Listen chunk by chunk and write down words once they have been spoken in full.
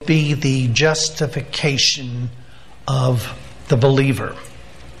be the justification of the believer.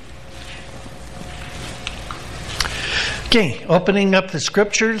 Okay, opening up the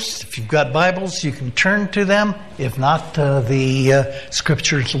scriptures. If you've got Bibles, you can turn to them. If not, the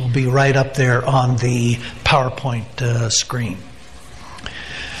scriptures will be right up there on the PowerPoint screen.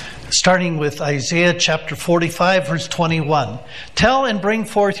 Starting with Isaiah chapter 45, verse 21. Tell and bring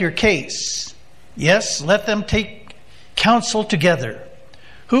forth your case. Yes, let them take counsel together.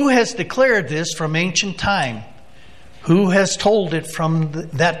 Who has declared this from ancient time? Who has told it from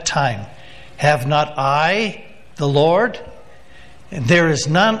that time? Have not I, the Lord? And there is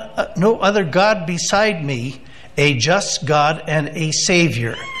no other God beside me, a just God and a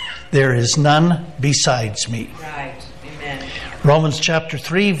Savior. There is none besides me. Right. Amen. Romans chapter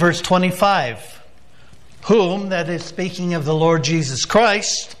 3, verse 25. Whom, that is speaking of the Lord Jesus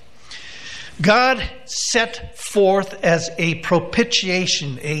Christ, God set forth as a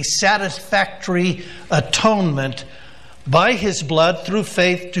propitiation, a satisfactory atonement by His blood through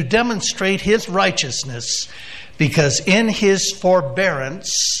faith to demonstrate His righteousness, because in His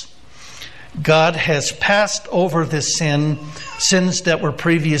forbearance God has passed over the sins that were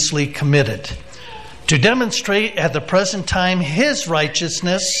previously committed, to demonstrate at the present time His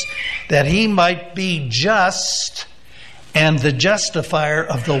righteousness, that He might be just and the justifier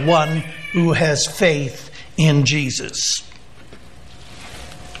of the one who has faith in Jesus.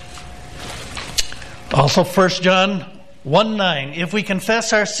 Also 1 John 1:9, if we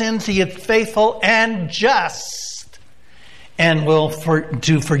confess our sins, He is faithful and just, and will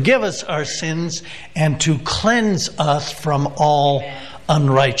to forgive us our sins and to cleanse us from all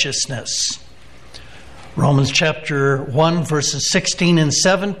unrighteousness. Romans chapter 1, verses 16 and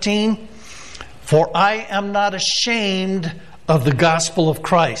 17. For I am not ashamed of the gospel of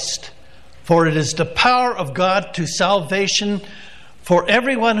Christ, for it is the power of God to salvation for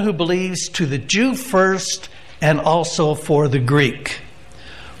everyone who believes, to the Jew first, and also for the Greek.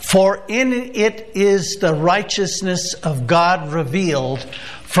 For in it is the righteousness of God revealed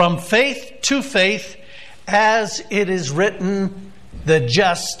from faith to faith, as it is written, the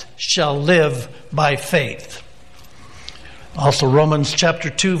just shall live by faith. Also Romans chapter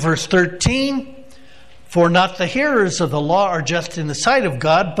 2, verse 13. For not the hearers of the law are just in the sight of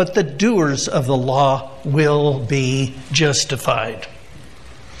God, but the doers of the law will be justified.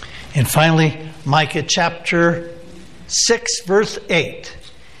 And finally, Micah chapter 6, verse 8.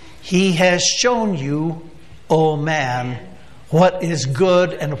 He has shown you, O man, what is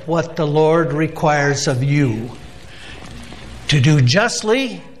good and what the Lord requires of you, to do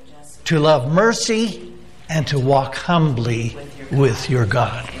justly, to love mercy, and to walk humbly with your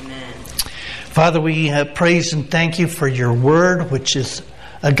God. Father, we praise and thank you for your word, which is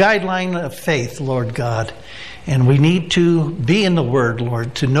a guideline of faith, Lord God. And we need to be in the word,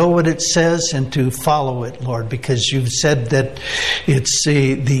 Lord, to know what it says and to follow it, Lord, because you've said that it's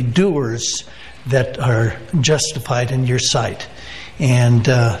the doers that are justified in your sight. And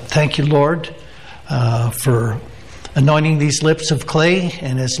thank you, Lord, for anointing these lips of clay.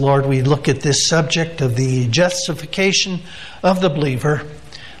 And as, Lord, we look at this subject of the justification of the believer,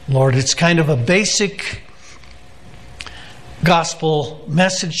 Lord, it's kind of a basic gospel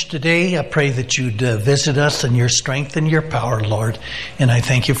message today. I pray that you'd visit us in your strength and your power, Lord. And I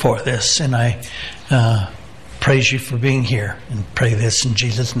thank you for this. And I praise you for being here. And pray this in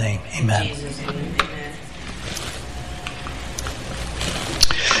Jesus' name. Amen.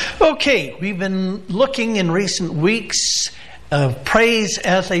 Okay, we've been looking in recent weeks of praise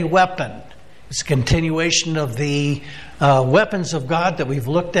as a weapon. It's a continuation of the weapons of God that we've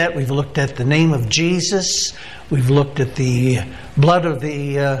looked at. We've looked at the name of Jesus. We've looked at the blood of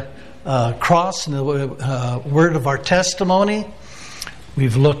the cross and the word of our testimony.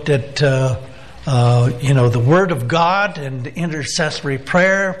 We've looked at the word of God and intercessory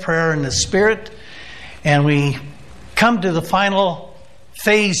prayer in the Spirit. And we come to the final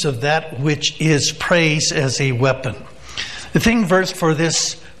phase of that, which is praise as a weapon. The theme verse for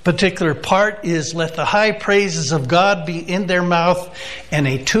this particular part is, let the high praises of God be in their mouth and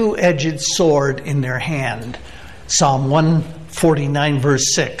a two-edged sword in their hand. Psalm 149,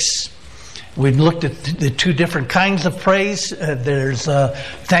 verse 6. We've looked at the two different kinds of praise. There's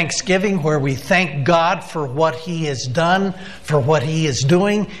thanksgiving, where we thank God for what He has done, for what He is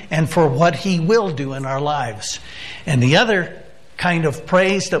doing, and for what He will do in our lives. And the other kind of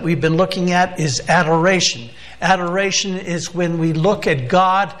praise that we've been looking at is adoration. Adoration is when we look at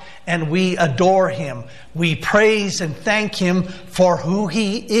God and we adore Him. We praise and thank Him for who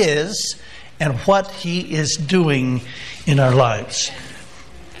He is and what He is doing in our lives.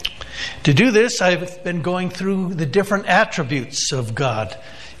 To do this, I've been going through the different attributes of God.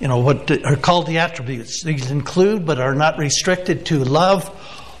 what are called the attributes. These include, but are not restricted to, love,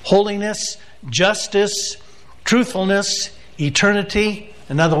 holiness, justice, truthfulness, eternity.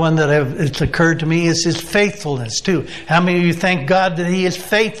 Another one that it's occurred to me is his faithfulness too. How many of you thank God that he is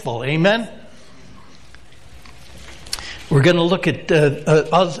faithful? Amen? We're going to look at,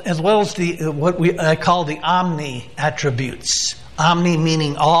 as well as what I call the omni attributes. Omni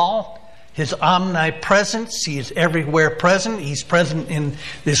meaning all. His omnipresence. He is everywhere present. He's present in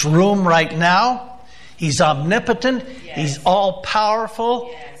this room right now. He's omnipotent. Yes. He's all-powerful.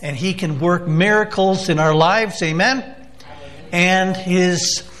 Yes. And he can work miracles in our lives. Amen? Amen. And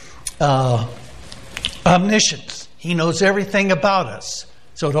his omniscience. He knows everything about us.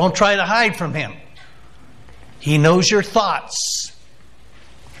 So don't try to hide from him. He knows your thoughts.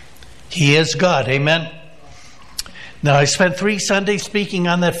 He is God. Amen? Now, I spent 3 Sundays speaking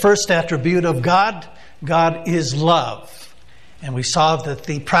on that first attribute of God. God is love. And we saw that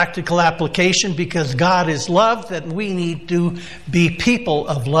the practical application, because God is love, that we need to be people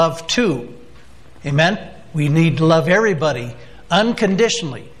of love too. Amen? We need to love everybody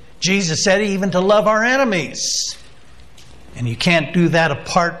unconditionally. Jesus said even to love our enemies. And you can't do that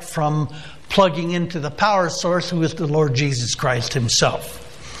apart from plugging into the power source, who is the Lord Jesus Christ himself.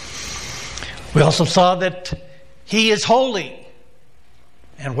 We also saw that he is holy.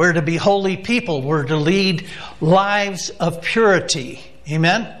 And we're to be holy people. We're to lead lives of purity.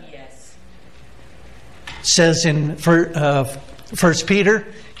 Amen? Yes. It says in 1 Peter,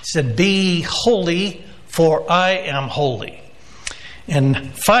 he said, "Be holy, for I am holy."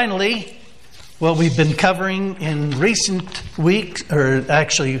 And finally, what we've been covering in recent weeks, or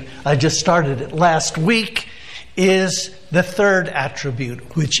actually I just started it last week, is the third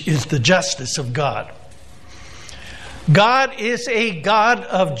attribute, which is the justice of God. God is a God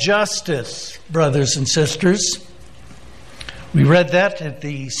of justice, brothers and sisters. We read that at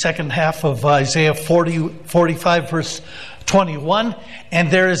the second half of Isaiah 45, verse 21. "And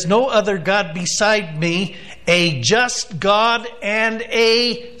there is no other God beside me, a just God and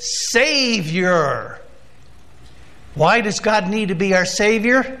a Savior." Why does God need to be our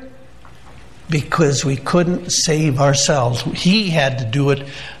Savior? Because we couldn't save ourselves. He had to do it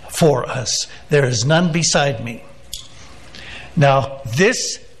for us. There is none beside me. Now,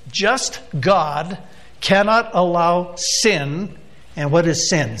 this just God cannot allow sin. And what is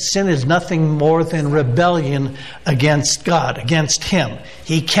sin? Sin is nothing more than rebellion against God, against him.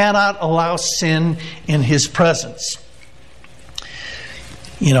 He cannot allow sin in his presence.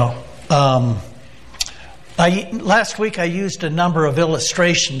 Last week I used a number of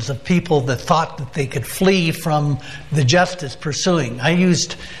illustrations of people that thought that they could flee from the justice pursuing. I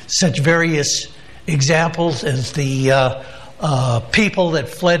used such various examples as the people that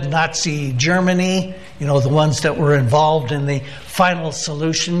fled Nazi Germany, the ones that were involved in the final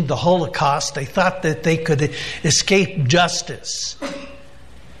solution, the Holocaust. They thought that they could escape justice.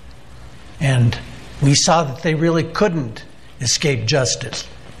 And we saw that they really couldn't escape justice.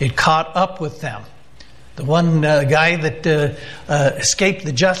 It caught up with them. The one guy that escaped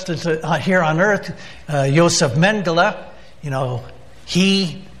the justice here on earth, Josef Mengele,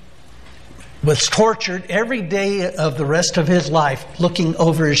 he was tortured every day of the rest of his life, looking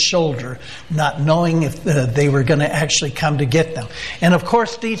over his shoulder, not knowing if they were going to actually come to get them. And of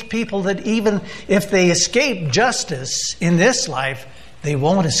course, these people that even if they escape justice in this life, they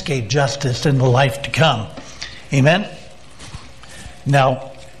won't escape justice in the life to come. Amen?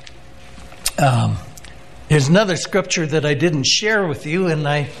 Now, there's another scripture that I didn't share with you, and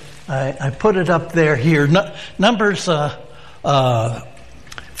I put it up there here. Numbers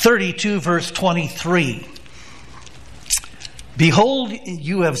 32, verse 23. "Behold,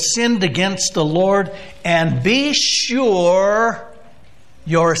 you have sinned against the Lord, and be sure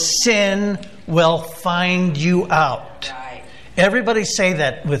your sin will find you out." Right. Everybody say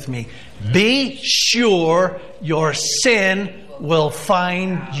that with me. Be sure your sin will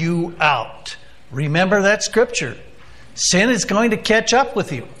find you out. Remember that scripture. Sin is going to catch up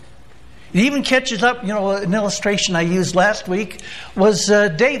with you. It even catches up, an illustration I used last week was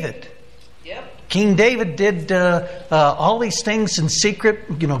David. Yep. King David did all these things in secret,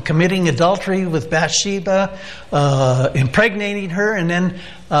 committing adultery with Bathsheba, impregnating her, and then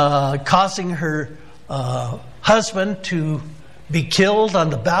causing her husband to be killed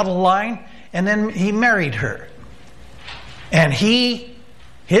on the battle line, and then he married her. And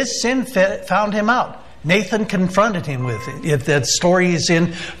his sin found him out. Nathan confronted him with it. If that story is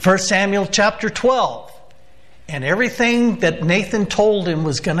in 1 Samuel chapter 12. And everything that Nathan told him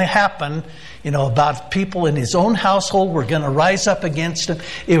was going to happen, about people in his own household were going to rise up against him.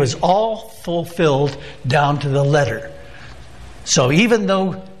 It was all fulfilled down to the letter. So even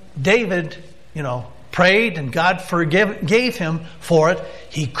though David, prayed and God forgave him for it,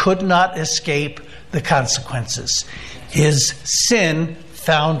 he could not escape the consequences. His sin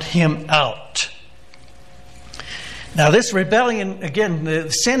found him out. Now this rebellion, again, the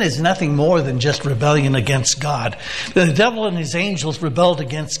sin is nothing more than just rebellion against God. The devil and his angels rebelled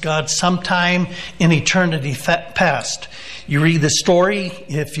against God sometime in eternity past. You read the story,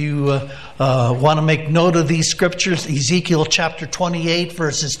 if you want to make note of these scriptures, Ezekiel chapter 28,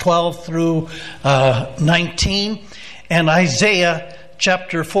 verses 12 through 19, and Isaiah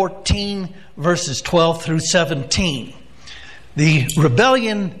chapter 14, verses 12 through 17. The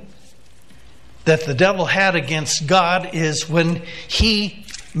rebellion that the devil had against God is when he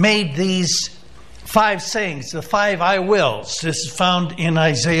made these 5 sayings, the 5 I wills. This is found in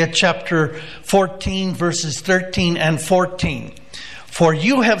Isaiah chapter 14, verses 13 and 14. For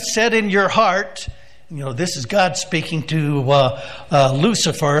you have said in your heart, this is God speaking to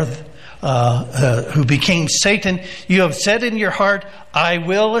Lucifer, who became Satan. You have said in your heart, I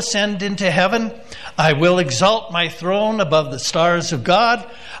will ascend into heaven. I will exalt my throne above the stars of God.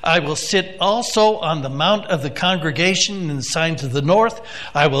 I will sit also on the mount of the congregation in the signs of the north.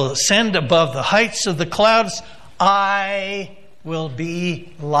 I will ascend above the heights of the clouds. I will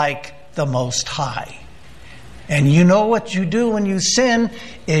be like the Most High. And you know what you do when you sin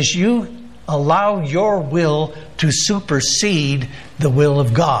is you allow your will to supersede the will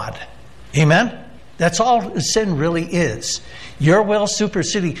of God. Amen? That's all sin really is. Your will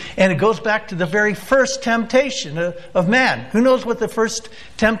superseding. And it goes back to the very first temptation of man. Who knows what the first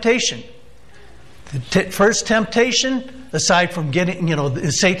temptation? The first temptation, aside from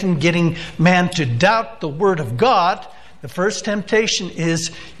Satan getting man to doubt the word of God, the first temptation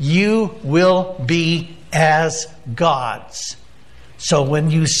is you will be as gods. So when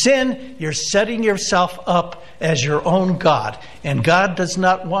you sin, you're setting yourself up as your own God. And God does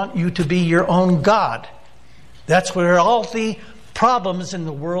not want you to be your own God. That's where all the problems in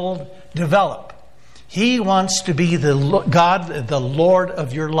the world develop. He wants to be the God, the Lord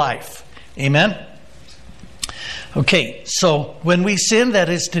of your life. Amen? Okay, so when we sin, that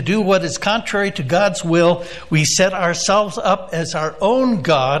is to do what is contrary to God's will, we set ourselves up as our own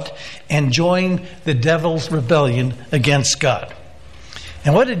God and join the devil's rebellion against God.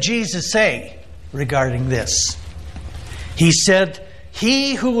 And what did Jesus say regarding this? He said,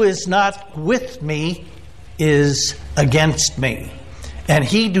 he who is not with me is against me, and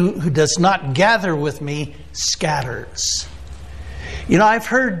he who does not gather with me scatters. I've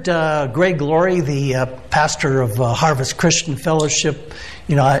heard Greg Laurie, the pastor of Harvest Christian Fellowship,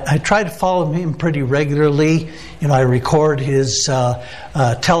 I try to follow him pretty regularly. I record his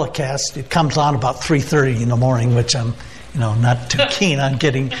telecast. It comes on about 3:30 in the morning, which I'm not too keen on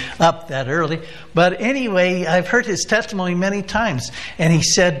getting up that early. But anyway, I've heard his testimony many times. And he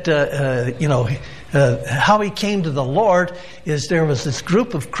said, how he came to the Lord is there was this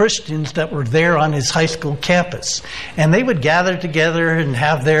group of Christians that were there on his high school campus. And they would gather together and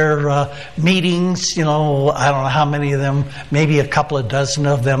have their meetings, I don't know how many of them, maybe a couple of dozen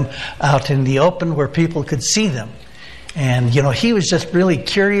of them out in the open where people could see them. And, he was just really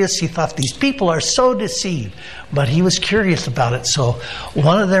curious. He thought these people are so deceived. But he was curious about it. So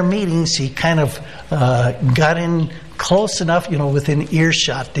one of their meetings, he kind of got in close enough, within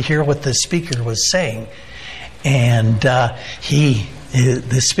earshot to hear what the speaker was saying. And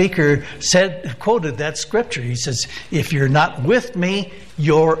the speaker quoted that scripture. He says, if you're not with me,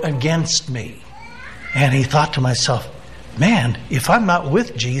 you're against me. And he thought to myself, man, if I'm not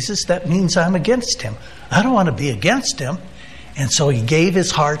with Jesus, that means I'm against him. I don't want to be against him. And so he gave his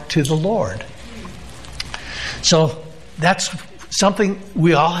heart to the Lord. So that's something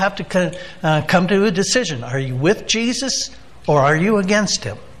we all have to come to a decision. Are you with Jesus or are you against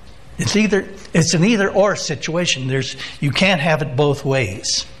him? It's an either or situation. You can't have it both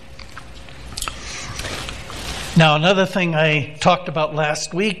ways. Now, another thing I talked about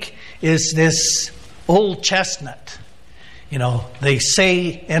last week is this old chestnut. They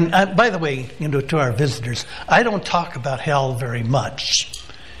say, and by the way, to our visitors, I don't talk about hell very much.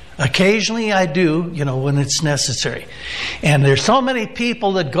 Occasionally I do, when it's necessary. And there's so many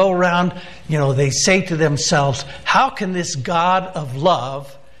people that go around, they say to themselves, how can this God of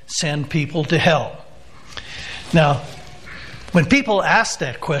love send people to hell? Now, when people ask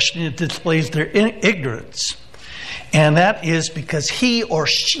that question, it displays their ignorance. And that is because he or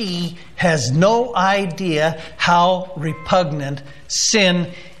she has no idea how repugnant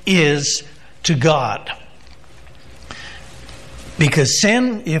sin is to God. Because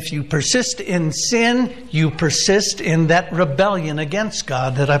sin, if you persist in sin, you persist in that rebellion against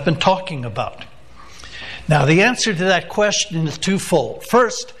God that I've been talking about. Now, the answer to that question is twofold.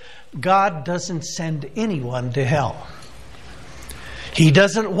 First, God doesn't send anyone to hell. He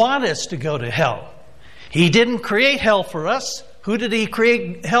doesn't want us to go to hell. He didn't create hell for us. Who did He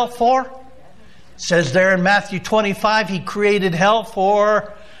create hell for? It says there in Matthew 25, He created hell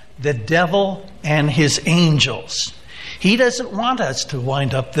for the devil and his angels. He doesn't want us to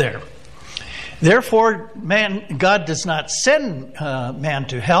wind up there. Therefore, God does not send man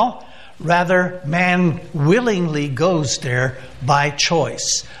to hell. Rather, man willingly goes there by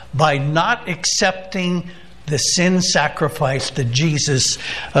choice, by not accepting the sin sacrifice that Jesus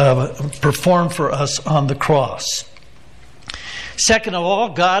performed for us on the cross. Second of all,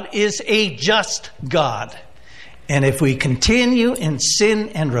 God is a just God. And if we continue in sin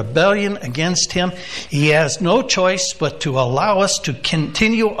and rebellion against Him, He has no choice but to allow us to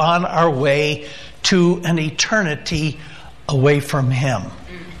continue on our way to an eternity away from Him.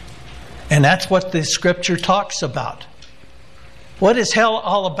 And that's what the Scripture talks about. What is hell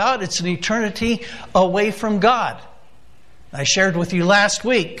all about? It's an eternity away from God. I shared with you last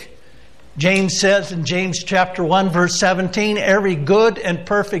week. James says in James chapter 1, verse 17, every good and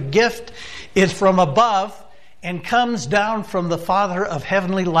perfect gift is from above and comes down from the Father of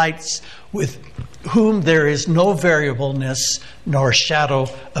heavenly lights, with whom there is no variableness nor shadow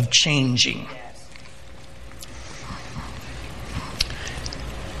of changing.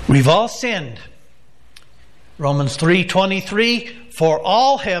 We've all sinned. Romans 3:23, for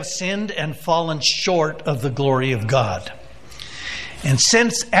all have sinned and fallen short of the glory of God. And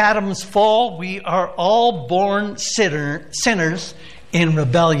since Adam's fall, we are all born sinners in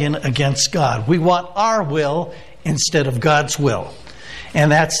rebellion against God. We want our will instead of God's will.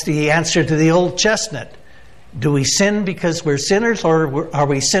 And that's the answer to the old chestnut. Do we sin because we're sinners, or are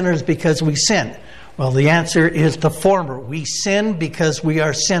we sinners because we sin? Well, the answer is the former. We sin because we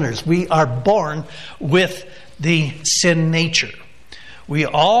are sinners. We are born with the sin nature. We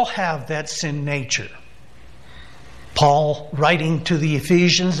all have that sin nature. Paul, writing to the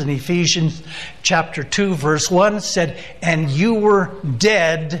Ephesians in Ephesians chapter 2, verse 1, said, and you were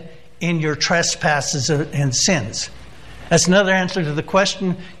dead in your trespasses and sins. That's another answer to the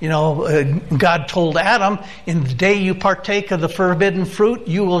question. God told Adam, in the day you partake of the forbidden fruit,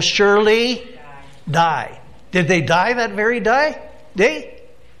 you will surely die. Did they die that very day?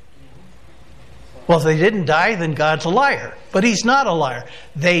 Well, if they didn't die, then God's a liar. But He's not a liar.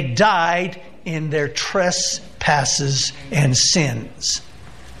 They died in their trespasses and sins.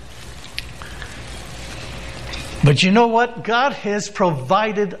 But you know what? God has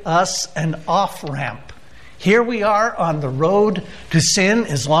provided us an off-ramp. Here we are on the road to sin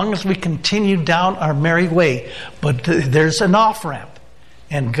as long as we continue down our merry way. But there's an off-ramp.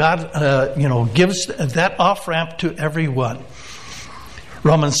 And God, gives that off-ramp to everyone.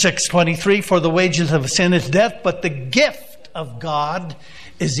 Romans 6:23, for the wages of sin is death, but the gift of God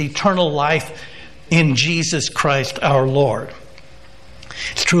is eternal life in Jesus Christ our Lord.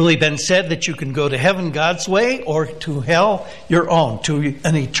 It's truly been said that you can go to heaven God's way or to hell your own, to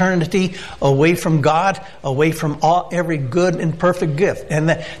an eternity away from God, away from every good and perfect gift.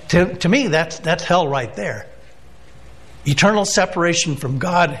 And to me, that's hell right there. Eternal separation from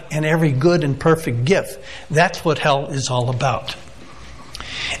God and every good and perfect gift. That's what hell is all about.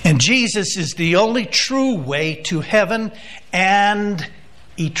 And Jesus is the only true way to heaven and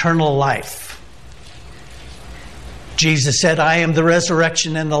eternal life. Jesus said, I am the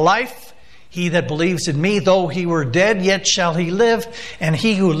resurrection and the life. He that believes in me, though he were dead, yet shall he live. And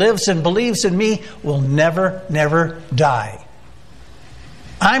he who lives and believes in me will never, never die.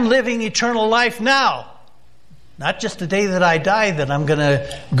 I'm living eternal life now. Not just the day that I die that I'm going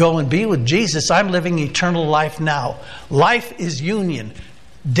to go and be with Jesus. I'm living eternal life now. Life is union.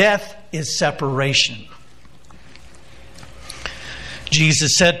 Death is separation.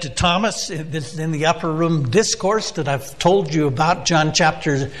 Jesus said to Thomas in the upper room discourse that I've told you about, John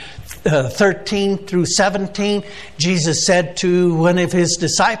chapter 13 through 17, Jesus said to one of His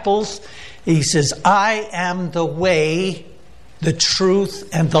disciples, He says, I am the way, the truth,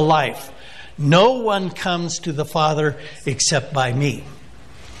 and the life. No one comes to the Father except by me.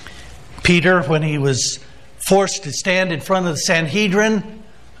 Peter, when he was forced to stand in front of the Sanhedrin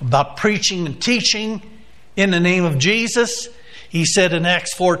about preaching and teaching in the name of Jesus, he said in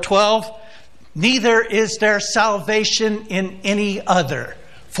Acts 4:12, neither is there salvation in any other,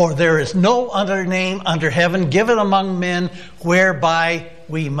 for there is no other name under heaven given among men whereby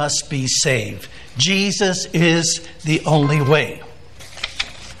we must be saved. Jesus is the only way.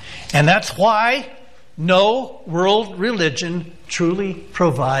 And that's why no world religion truly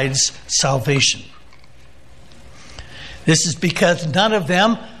provides salvation. This is because none of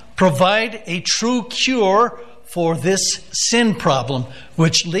them provide a true cure for this sin problem,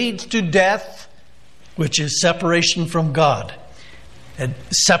 which leads to death, which is separation from God. And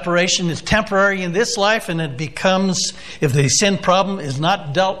separation is temporary in this life, and it becomes, if the sin problem is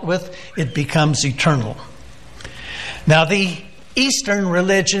not dealt with, it becomes eternal. Now, the Eastern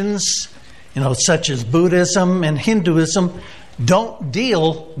religions, such as Buddhism and Hinduism, don't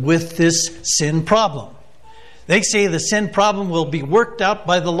deal with this sin problem. They say the sin problem will be worked out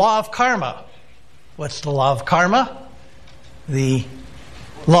by the law of karma. What's the law of karma? The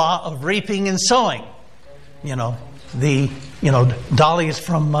law of reaping and sowing. Dolly is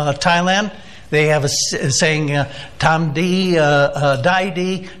from Thailand. They have a saying, tam di, dai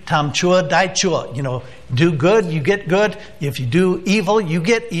di, tam chua, dai chua. Do good, you get good. If you do evil, you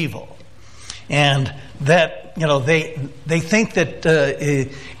get evil. And that, they think that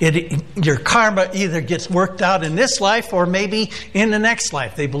your karma either gets worked out in this life or maybe in the next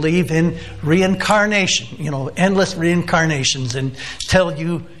life. They believe in reincarnation, endless reincarnations until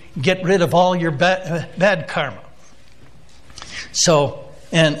you get rid of all your bad karma. So,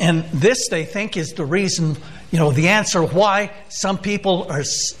 and this they think is the reason, the answer why some people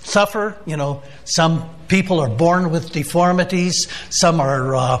suffer. Some people are born with deformities. Some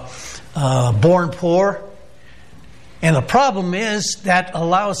are born poor. And the problem is that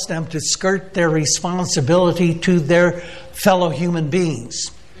allows them to skirt their responsibility to their fellow human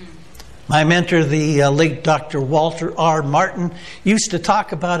beings. My mentor, the late Dr. Walter R. Martin, used to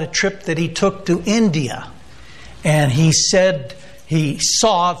talk about a trip that he took to India. And he said he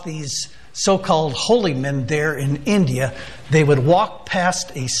saw these so-called holy men there in India. They would walk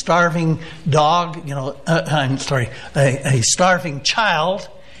past a starving dog, a starving child,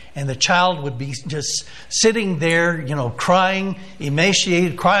 and the child would be just sitting there, crying,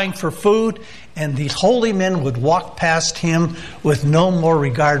 emaciated, crying for food, and these holy men would walk past him with no more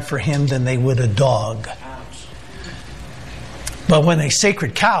regard for him than they would a dog. But when a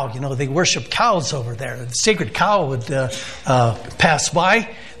sacred cow, they worship cows over there. The sacred cow would pass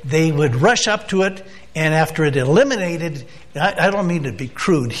by. They would rush up to it, and after it eliminated, I don't mean to be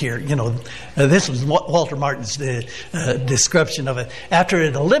crude here. This was Walter Martin's description of it. After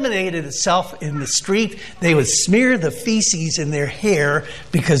it eliminated itself in the street, they would smear the feces in their hair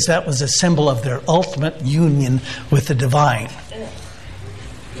because that was a symbol of their ultimate union with the divine.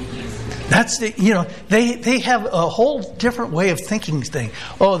 That's they have a whole different way of thinking things.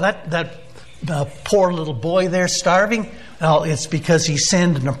 Oh, that poor little boy there starving. Well, it's because he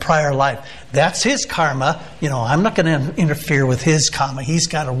sinned in a prior life. That's his karma. I'm not going to interfere with his karma. He's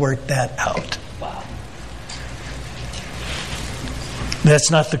got to work that out. Wow. That's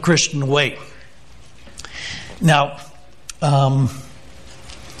not the Christian way. Now, a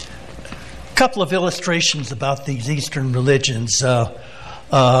couple of illustrations about these Eastern religions.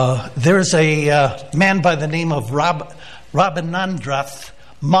 There's a man by the name of Rabindranath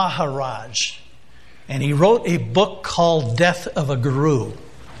Maharaj, and he wrote a book called Death of a Guru.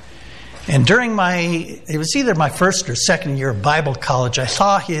 And during it was either my first or second year of Bible college, I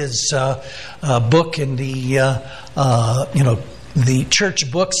saw his book in the church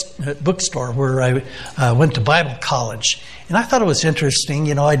bookstore where I went to Bible college. And I thought it was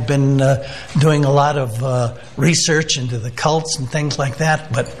interesting. I'd been doing a lot of research into the cults and things like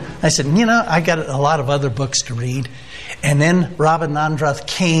that. But I said, I got a lot of other books to read. And then Rabindranath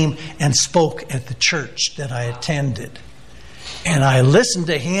came and spoke at the church that I attended. And I listened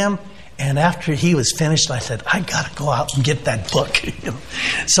to him. And after he was finished, I said, I got to go out and get that book.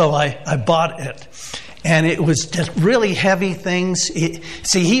 So I bought it. And it was just really heavy things.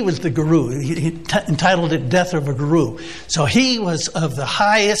 He was the guru. He entitled it Death of a Guru. So he was of the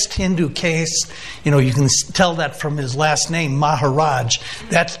highest Hindu caste. You can tell that from his last name, Maharaj.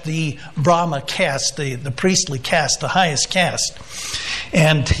 That's the Brahma caste, the priestly caste, the highest caste.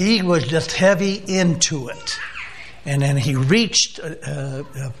 And he was just heavy into it. And then he reached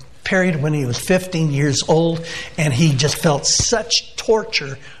a period when he was 15 years old, and he just felt such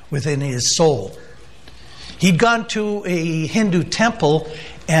torture within his soul. He'd gone to a Hindu temple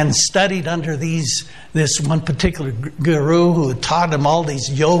and studied under this one particular guru who had taught him all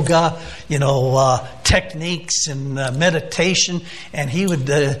these yoga, techniques and meditation. And he would,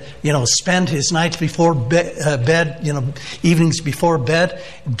 spend his nights before bed, evenings before bed,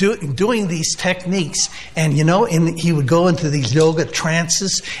 doing these techniques. And, he would go into these yoga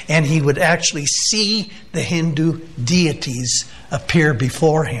trances, and he would actually see the Hindu deities appear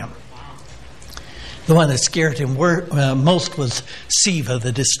before him. The one that scared him most was Shiva,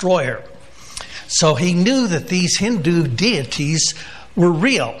 the destroyer. So he knew that these Hindu deities were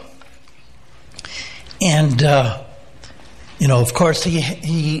real. And Of course,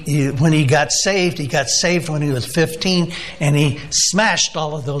 he when he got saved when he was 15, and he smashed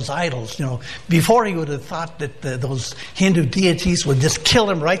all of those idols. Before he would have thought that those Hindu deities would just kill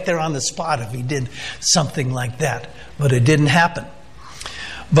him right there on the spot if he did something like that. But it didn't happen.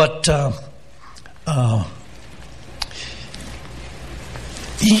 But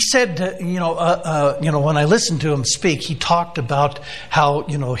he said, when I listened to him speak, he talked about how,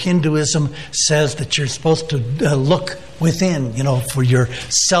 Hinduism says that you're supposed to look within, for your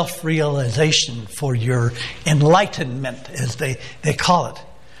self-realization, for your enlightenment, as they call it.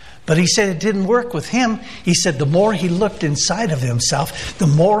 But he said it didn't work with him. He said the more he looked inside of himself, the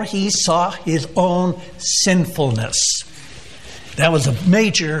more he saw his own sinfulness. That was a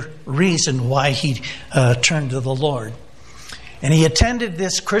major reason why he turned to the Lord. And he attended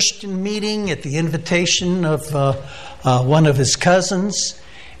this Christian meeting at the invitation of one of his cousins.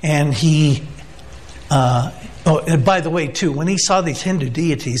 And he, and by the way, too, when he saw these Hindu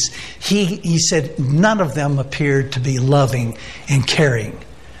deities, he said none of them appeared to be loving and caring.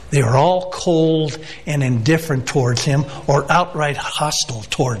 They were all cold and indifferent towards him, or outright hostile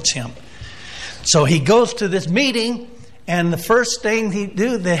towards him. So he goes to this meeting. And the first thing he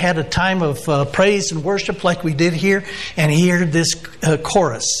do, they had a time of praise and worship like we did here. And he heard this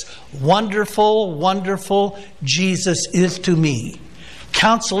chorus. Wonderful, wonderful Jesus is to me.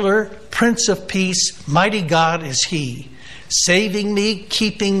 Counselor, Prince of Peace, mighty God is he. Saving me,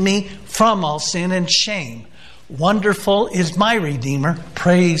 keeping me from all sin and shame. Wonderful is my Redeemer.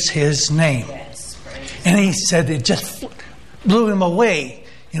 Praise his name. Yes, and he said it just blew him away.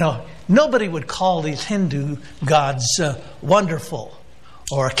 Nobody would call these Hindu gods wonderful,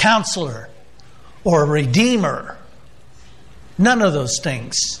 or a counselor, or a redeemer. None of those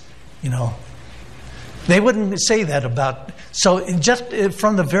things, They wouldn't say that about. So just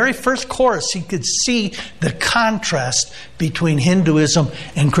from the very first chorus, he could see the contrast between Hinduism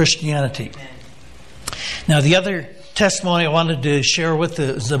and Christianity. Now, the other testimony I wanted to share with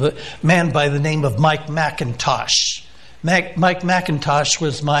is a man by the name of Mike McIntosh. Mike McIntosh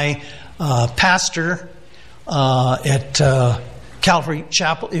was my pastor at Calvary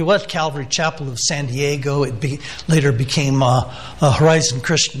Chapel. It was Calvary Chapel of San Diego. It later became Horizon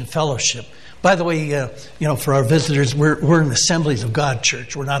Christian Fellowship. By the way, for our visitors, we're an Assemblies of God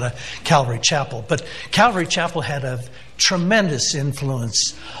church. We're not a Calvary Chapel. But Calvary Chapel had a tremendous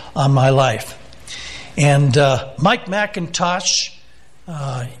influence on my life. And Mike McIntosh,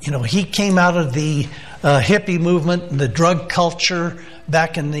 he came out of the hippie movement and the drug culture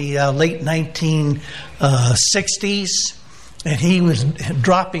back in the late 1960s. And he was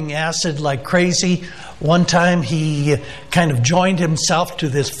dropping acid like crazy. One time he kind of joined himself to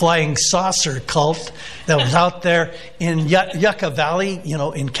this flying saucer cult that was out there in Yucca Valley,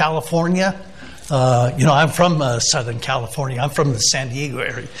 in California. I'm from Southern California. I'm from the San Diego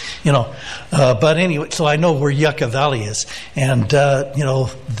area, But anyway, so I know where Yucca Valley is. And,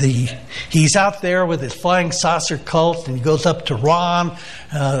 he's out there with his flying saucer cult, and he goes up to Ron.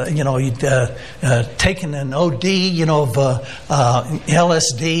 He'd taken an OD, of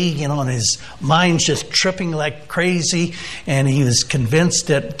LSD, and his mind's just tripping like crazy. And he was convinced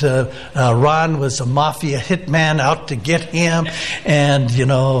that Ron was a mafia hitman out to get him. And,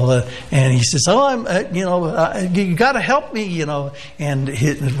 and he says, you got to help me, And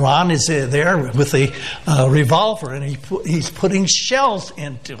Ron is there with a revolver, and he's putting shells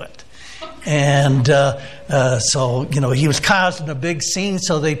into it. And so he was causing a big scene.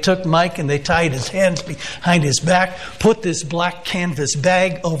 So they took Mike and they tied his hands behind his back, put this black canvas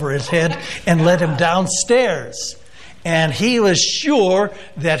bag over his head, and led him downstairs. And he was sure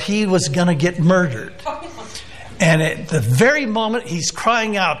that he was going to get murdered. And at the very moment he's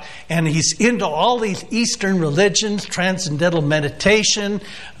crying out, and he's into all these Eastern religions, transcendental meditation,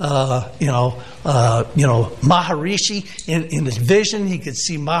 Maharishi. In his vision, he could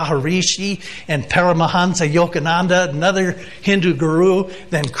see Maharishi and Paramahansa Yogananda, another Hindu guru,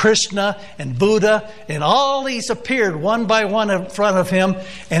 then Krishna and Buddha, and all these appeared one by one in front of him.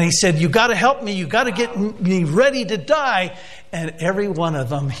 And he said, "You got to help me. You got to get me ready to die." And every one of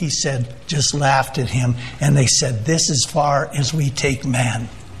them, he said, just laughed at him. And they said, "This is far as we take man."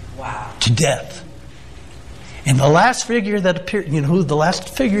 Wow. To death. And the last figure that appeared, who the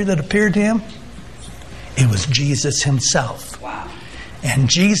last figure that appeared to him? It was Jesus himself. Wow. And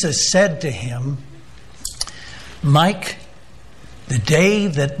Jesus said to him, "Mike, the day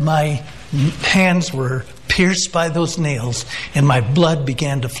that my hands were pierced by those nails and my blood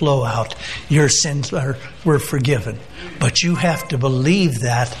began to flow out, your sins were forgiven. But you have to believe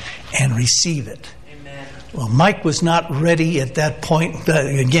that and receive it." Amen. Well, Mike was not ready at that point.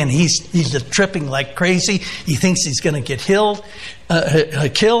 Again, he's just tripping like crazy. He thinks he's going to get killed.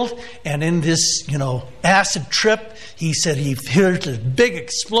 And in this, acid trip, he said he heard a big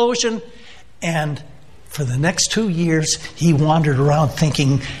explosion. And for the next 2 years, he wandered around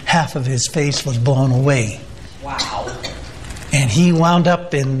thinking half of his face was blown away. Wow. And he wound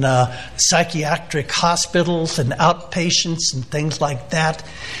up in psychiatric hospitals and outpatients and things like that.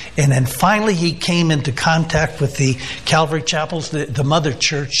 And then finally he came into contact with the Calvary Chapels, the mother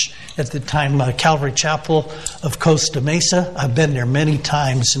church at the time, Calvary Chapel of Costa Mesa. I've been there many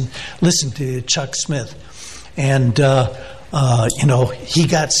times and listened to Chuck Smith. And, he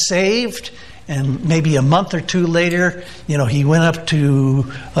got saved. And maybe a month or two later, he went up to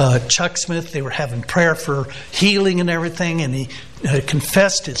Chuck Smith. They were having prayer for healing and everything. And he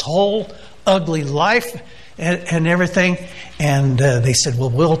confessed his whole ugly life and everything. And they said, well,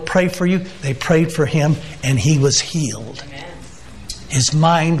 we'll pray for you. They prayed for him, and he was healed. Amen. His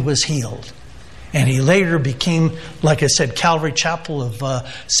mind was healed. And he later became, like I said, Calvary Chapel of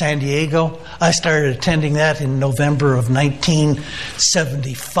San Diego. I started attending that in November of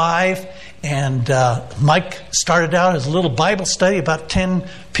 1975. And Mike started out as a little Bible study, about 10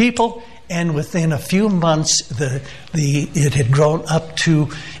 people, and within a few months, it had grown up to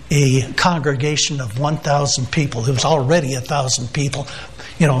a congregation of 1,000 people. It was already 1,000 people.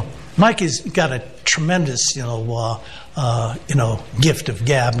 Mike has got a tremendous, gift of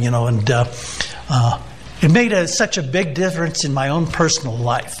gab, and it made such a big difference in my own personal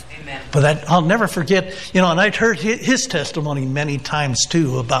life. Amen. But I'll never forget, and I'd heard his testimony many times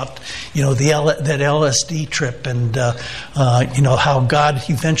too about, that LSD trip and, how God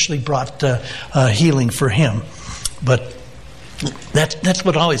eventually brought healing for him. But that's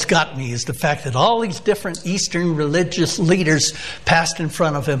what always got me, is the fact that all these different Eastern religious leaders passed in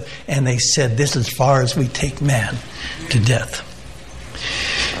front of him, and they said, this is as far as we take man to death.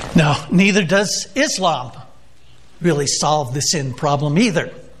 Now, neither does Islam really solve the sin problem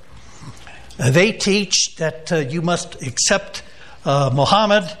either. They teach that you must accept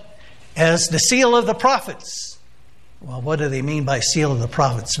Muhammad as the seal of the prophets. Well, what do they mean by seal of the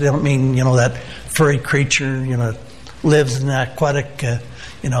prophets? They don't mean, that furry creature, lives in an aquatic,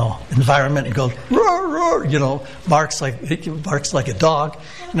 environment and goes, roar, roar, barks like a dog.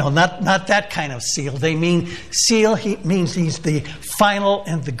 Not that kind of seal. They mean seal, means he's the final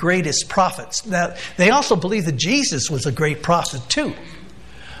and the greatest prophets. Now, they also believe that Jesus was a great prophet too.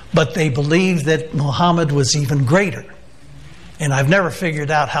 But they believe that Muhammad was even greater. And I've never figured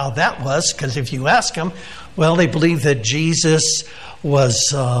out how that was, because if you ask them, well, they believe that Jesus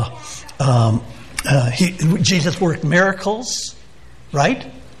was, Jesus worked miracles, right?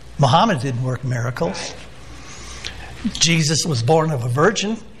 Muhammad didn't work miracles. Jesus was born of a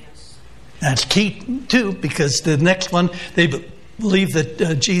virgin. That's key too, because the next one, they believe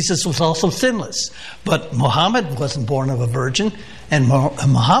that Jesus was also sinless. But Muhammad wasn't born of a virgin, and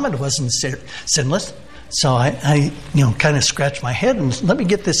Muhammad wasn't sinless. So I kind of scratched my head and let me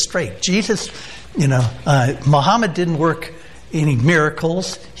get this straight. Jesus, Muhammad didn't work any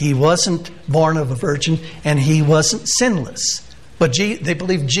miracles. He wasn't born of a virgin, and he wasn't sinless. But they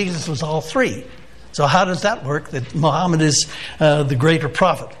believe Jesus was all three. So how does that work, that Muhammad is the greater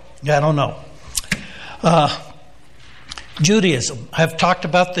prophet? I don't know. Judaism. I've talked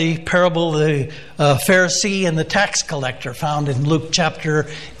about the parable of the Pharisee and the tax collector found in Luke chapter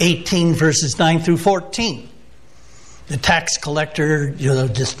 18, verses 9 through 14. The tax collector,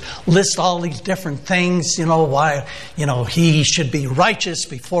 just lists all these different things, why, he should be righteous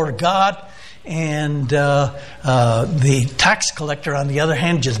before God. And the tax collector, on the other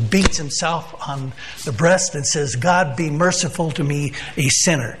hand, just beats himself on the breast and says, God, be merciful to me, a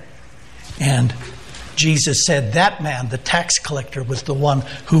sinner. And Jesus said that man, the tax collector, was the one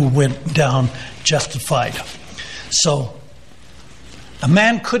who went down justified. So a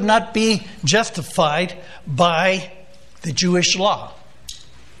man could not be justified by the Jewish law.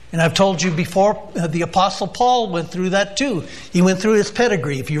 And I've told you before, the Apostle Paul went through that too. He went through his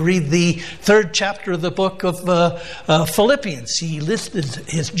pedigree. If you read the 3rd chapter of the book of Philippians, he listed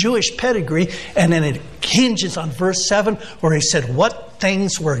his Jewish pedigree, and then it hinges on verse 7 where he said, what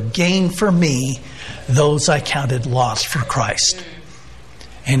things were gained for me, those I counted loss for Christ.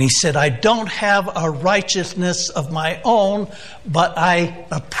 And he said, I don't have a righteousness of my own, but I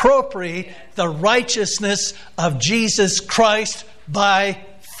appropriate the righteousness of Jesus Christ by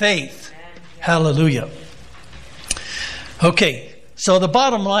faith. Hallelujah. Okay, so the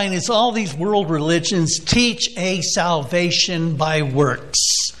bottom line is all these world religions teach a salvation by works.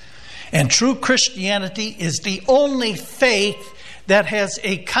 And true Christianity is the only faith that has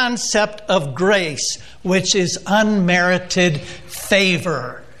a concept of grace, which is unmerited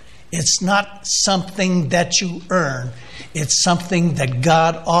favor. It's not something that you earn. It's something that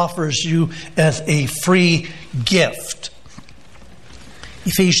God offers you as a free gift.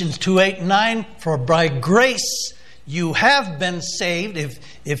 Ephesians 2:8-9, for by grace you have been saved.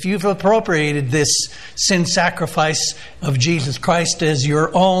 If you've appropriated this sin sacrifice of Jesus Christ as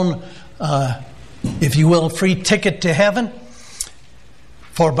your own, if you will, free ticket to heaven.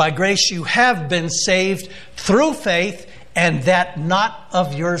 For by grace you have been saved through faith, and that not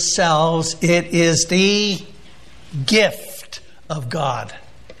of yourselves. It is the gift of God.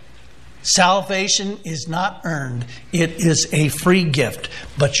 Salvation is not earned. It is a free gift,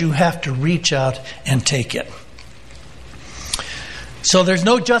 but you have to reach out and take it. So there's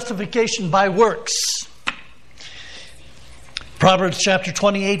no justification by works. Proverbs chapter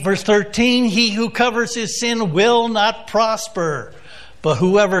 28, verse 13, he who covers his sin will not prosper, but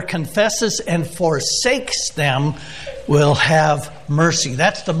whoever confesses and forsakes them will have mercy.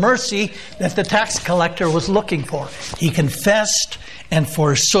 That's the mercy that the tax collector was looking for. He confessed and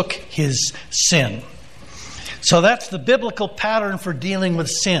forsook his sin. So that's the biblical pattern for dealing with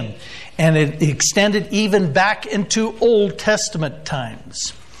sin. And it extended even back into Old Testament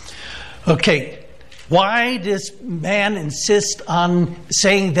times. Okay, why does man insist on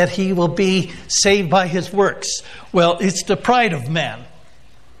saying that he will be saved by his works? Well, it's the pride of man.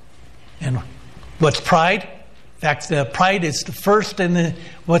 And what's pride? In fact, the pride is the first in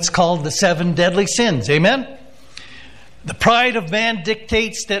what's called the 7 deadly sins. Amen? The pride of man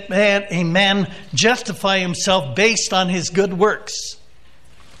dictates that a man justify himself based on his good works.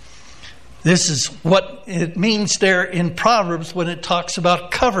 This is what it means there in Proverbs when it talks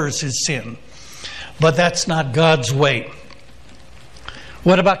about covers his sin. But that's not God's way.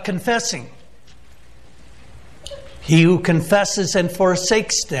 What about confessing? He who confesses and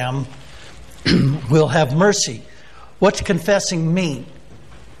forsakes them will have mercy. What's confessing mean?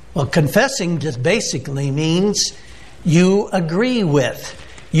 Well, confessing just basically means you agree with.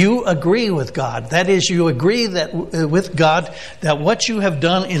 You agree with God. That is, you agree that with God that what you have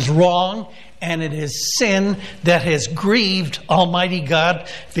done is wrong and it is sin that has grieved Almighty God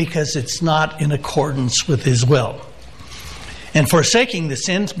because it's not in accordance with His will. And forsaking the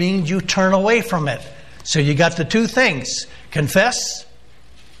sins means you turn away from it. So you got the two things: confess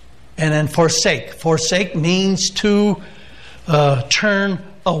and then forsake. Forsake means to turn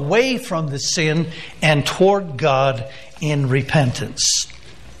away from the sin and toward God in repentance.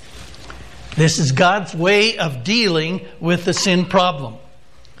 This is God's way of dealing with the sin problem.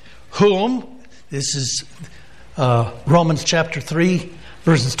 Whom, this is Romans chapter 3,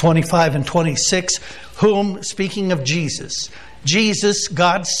 verses 25 and 26, whom, speaking of Jesus,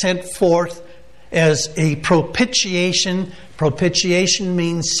 God sent forth as a propitiation. Propitiation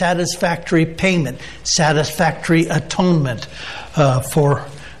means satisfactory payment, satisfactory atonement for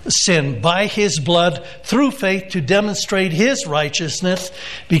sin by His blood through faith to demonstrate His righteousness,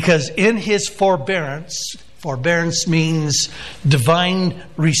 because in His forbearance means divine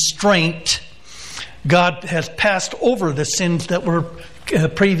restraint, God has passed over the sins that were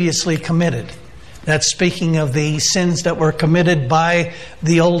previously committed. That's speaking of the sins that were committed by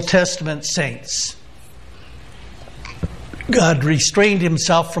the Old Testament saints. God restrained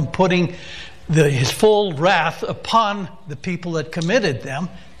Himself from putting His full wrath upon the people that committed them.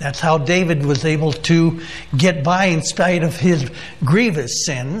 That's how David was able to get by in spite of his grievous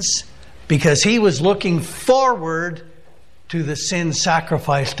sins, because he was looking forward to the sin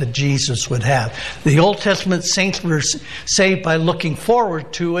sacrifice that Jesus would have. The Old Testament saints were saved by looking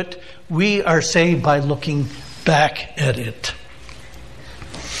forward to it. We are saved by looking back at it.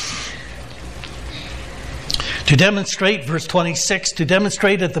 To demonstrate, verse 26, to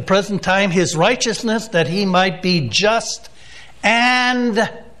demonstrate at the present time His righteousness, that He might be just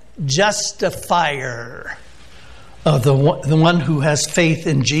and justifier of the one who has faith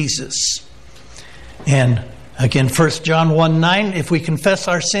in Jesus. And again, 1 John 1:9, if we confess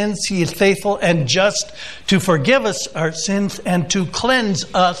our sins, He is faithful and just to forgive us our sins and to cleanse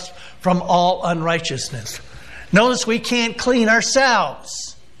us from all unrighteousness. Notice we can't clean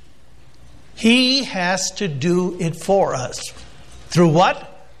ourselves. He has to do it for us. Through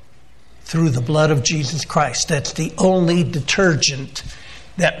what? Through the blood of Jesus Christ. That's the only detergent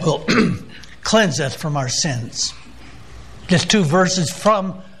that will cleanse us from our sins. Just 2 verses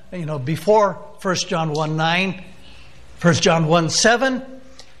from, before 1 John 1:9, 1 John 1:7.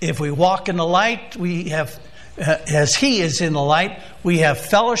 If we walk in the light, we have, as He is in the light, we have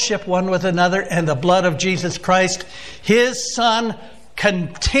fellowship one with another, and the blood of Jesus Christ, His Son,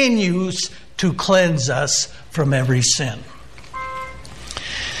 continues to cleanse us from every sin.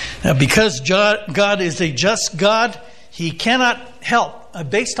 Now, because God is a just God, He cannot help.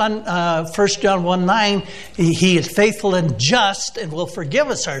 Based on 1 John 1:9, He is faithful and just and will forgive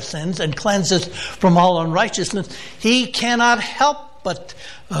us our sins and cleanse us from all unrighteousness. He cannot help but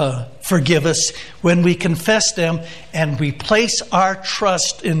forgive us when we confess them and we place our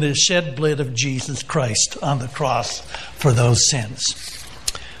trust in the shed blood of Jesus Christ on the cross for those sins.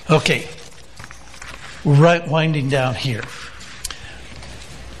 Okay, right, winding down here.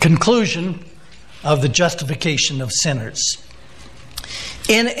 Conclusion of the justification of sinners.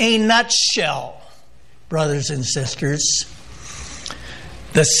 In a nutshell, brothers and sisters,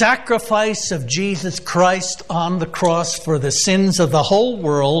 the sacrifice of Jesus Christ on the cross for the sins of the whole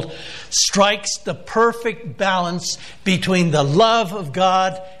world strikes the perfect balance between the love of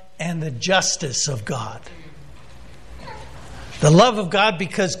God and the justice of God. The love of God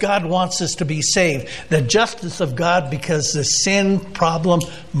because God wants us to be saved. The justice of God because the sin problem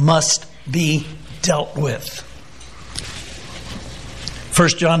must be dealt with. 1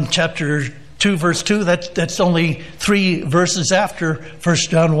 John chapter 2 verse 2, that's only 3 verses after 1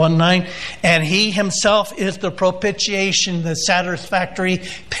 John 1:9. And He Himself is the propitiation, the satisfactory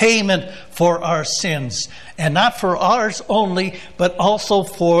payment for our sins. And not for ours only, but also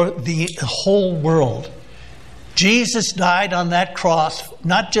for the whole world. Jesus died on that cross,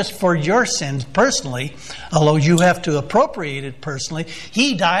 not just for your sins personally, although you have to appropriate it personally.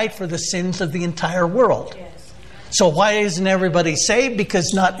 He died for the sins of the entire world. Yes. So why isn't everybody saved?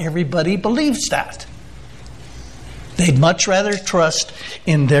 Because not everybody believes that. They'd much rather trust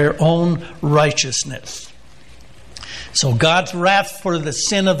in their own righteousness. So God's wrath for the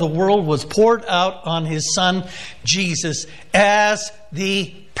sin of the world was poured out on His Son, Jesus, as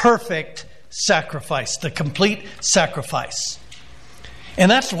the perfect sacrifice, the complete sacrifice.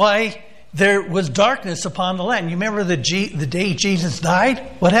 And that's why there was darkness upon the land. You remember the day Jesus died?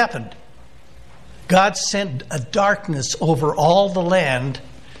 What happened? God sent a darkness over all the land,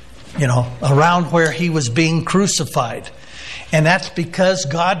 around where He was being crucified. And that's because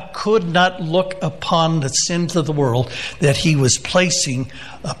God could not look upon the sins of the world that He was placing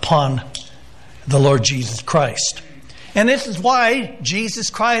upon the Lord Jesus Christ. And this is why Jesus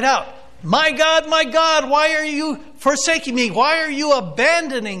cried out, my God, why are you forsaking me? Why are you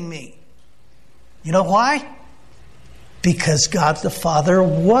abandoning me? You know why? Because God the Father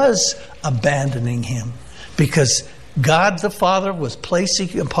was abandoning Him. Because God the Father was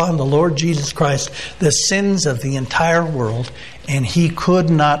placing upon the Lord Jesus Christ the sins of the entire world, and He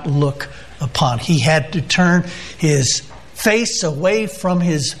could not look upon. He had to turn His face away from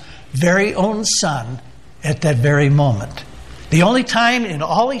His very own Son at that very moment. The only time in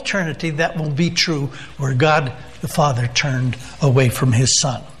all eternity that will be true where God the Father turned away from His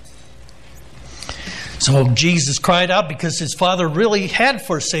Son. So Jesus cried out because His Father really had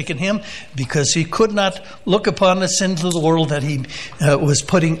forsaken Him, because He could not look upon the sins of the world that He was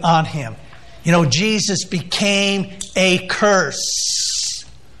putting on Him. Jesus became a curse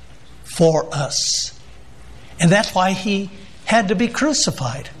for us. And that's why He had to be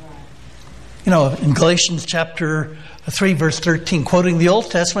crucified. In Galatians chapter 3 verse 13, quoting the Old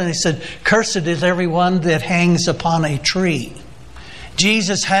Testament, He said, "Cursed is everyone that hangs upon a tree."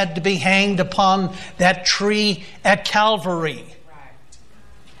 Jesus had to be hanged upon that tree at Calvary.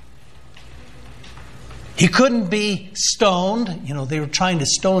 He couldn't be stoned. They were trying to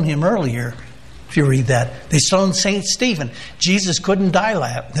stone Him earlier, if you read that. They stoned St. Stephen. Jesus couldn't die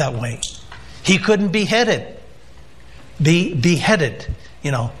that way. He couldn't be beheaded,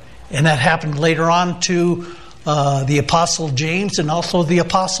 And that happened later on to the Apostle James and also the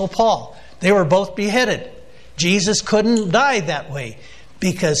Apostle Paul. They were both beheaded. Jesus couldn't die that way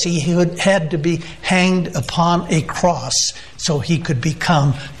because He had to be hanged upon a cross so He could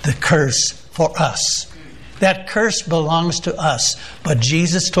become the curse for us. That curse belongs to us, but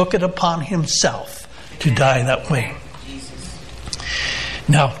Jesus took it upon Himself to die that way.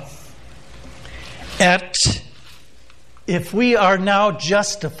 Now, if we are now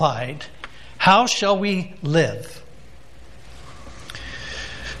justified, how shall we live?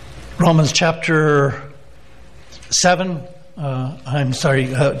 Romans chapter 1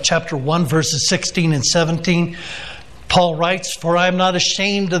 verses 16 and 17. Paul writes, "For I am not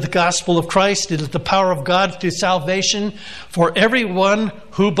ashamed of the gospel of Christ. It is the power of God to salvation for everyone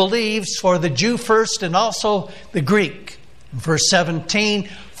who believes, for the Jew first and also the Greek." Verse 17,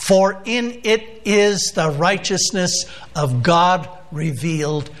 "For in it is the righteousness of God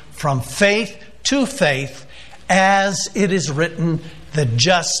revealed from faith to faith, as it is written, the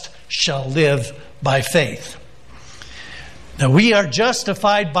just shall live by faith." Now we are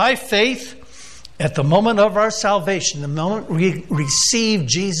justified by faith, at the moment of our salvation, the moment we receive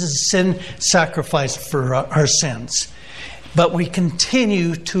Jesus' sin sacrifice for our sins. But we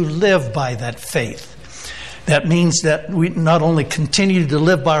continue to live by that faith. That means that we not only continue to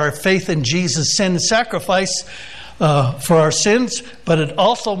live by our faith in Jesus' sin sacrifice for our sins, but it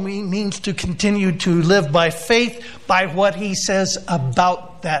also means to continue to live by faith by what he says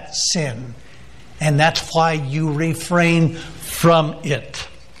about that sin. And that's why you refrain from it.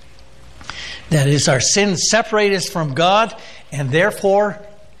 That is, our sins separate us from God, and therefore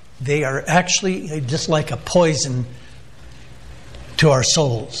they are actually just like a poison to our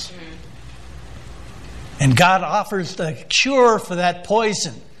souls. And God offers the cure for that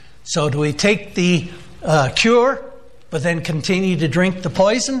poison. So do we take the cure, but then continue to drink the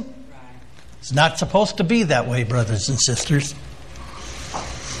poison? It's not supposed to be that way, brothers and sisters.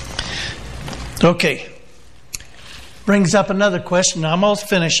 Okay. Brings up another question. I'm almost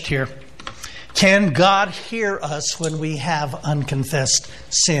finished here. Can God hear us when we have unconfessed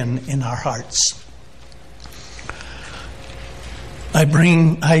sin in our hearts? I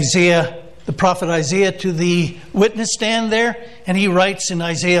bring the prophet Isaiah to the witness stand there, and he writes in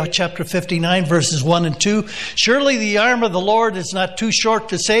Isaiah chapter 59, verses 1 and 2, "Surely the arm of the Lord is not too short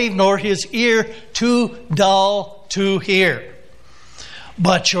to save, nor his ear too dull to hear.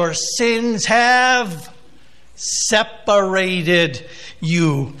 But your sins have separated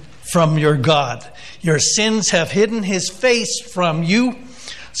you from your God. Your sins have hidden his face from you,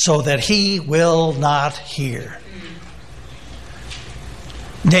 so that he will not hear."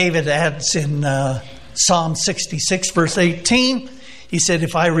 David adds in Psalm 66, verse 18, he said,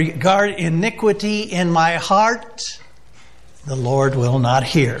 "If I regard iniquity in my heart, the Lord will not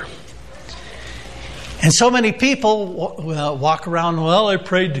hear." And so many people walk around, "Well, I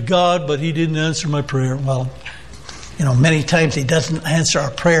prayed to God, but he didn't answer my prayer." Well, many times he doesn't answer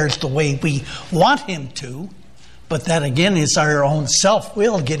our prayers the way we want him to, but that again is our own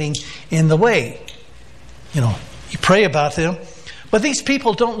self-will getting in the way. You pray about them. But these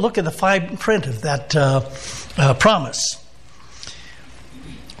people don't look at the fine print of that promise.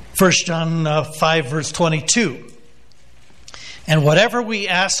 1 John 5, verse 22. "And whatever we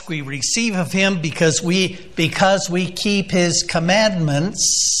ask, we receive of him because we keep his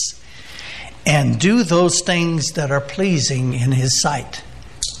commandments and do those things that are pleasing in his sight."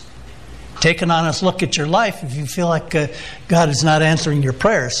 Take an honest look at your life. If you feel like God is not answering your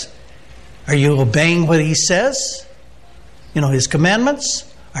prayers, are you obeying what he says? His commandments?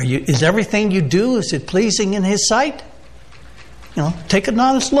 Is everything you do, is it pleasing in his sight? Take an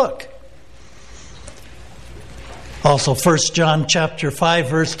honest look. Also, 1 John chapter 5,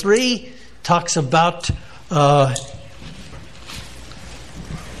 verse 3 talks about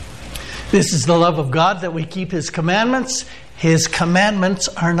this is the love of God, that we keep his commandments. His commandments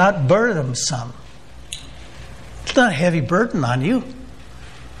are not burdensome. It's not a heavy burden on you.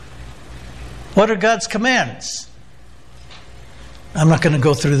 What are God's commands? I'm not going to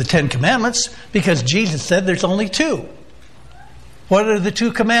go through the 10 commandments because Jesus said there's only 2. What are the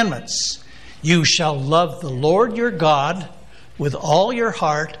 2 commandments? You shall love the Lord your God with all your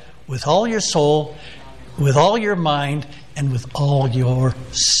heart, with all your soul, with all your mind, and with all your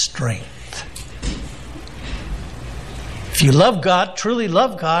strength. If you love God, truly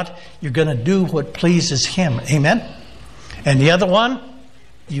love God, you're going to do what pleases him. Amen? And the other one,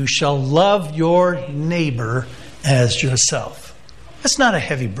 you shall love your neighbor as yourself. That's not a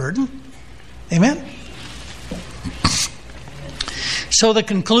heavy burden. Amen? So the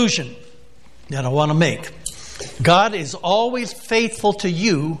conclusion that I want to make. God is always faithful to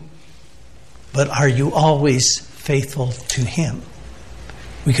you, but are you always faithful to him?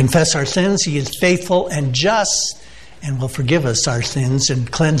 We confess our sins. He is faithful and just and will forgive us our sins and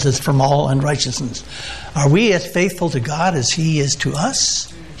cleanse us from all unrighteousness. Are we as faithful to God as he is to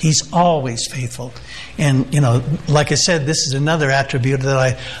us? He's always faithful. And, like I said, this is another attribute that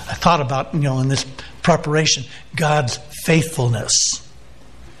I thought about, in this preparation. God's faithfulness.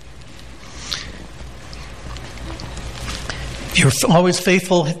 If you're always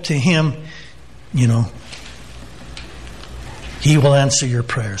faithful to him, he will answer your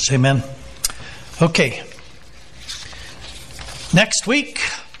prayers. Amen? Okay. Next week,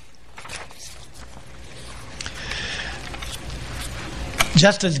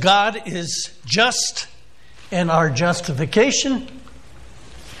 just as God is just in our justification,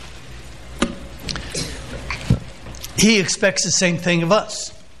 he expects the same thing of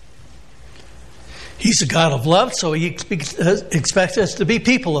us. He's a God of love, so he expects us to be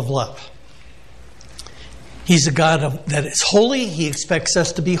people of love. He's a God that is holy. He expects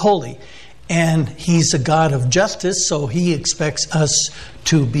us to be holy. And he's a God of justice, so he expects us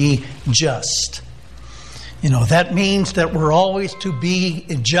to be just That means that we're always to be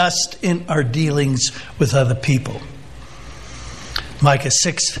just in our dealings with other people. Micah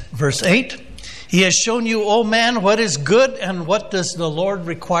 6, verse 8. He has shown you, O man, what is good, and what does the Lord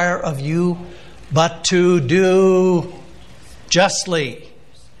require of you but to do justly,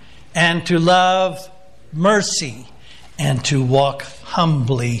 and to love mercy, and to walk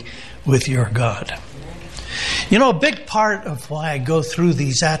humbly with your God. A big part of why I go through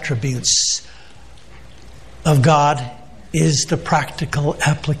these attributes of God is the practical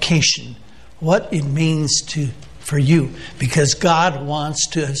application, what it means for you, because God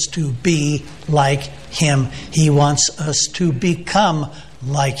wants us to be like Him. He wants us to become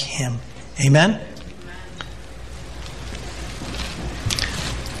like Him. Amen?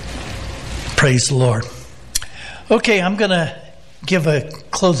 Praise the Lord. Okay, I'm going to give a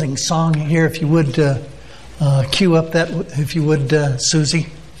closing song here, if you would cue up that, if you would, Susie.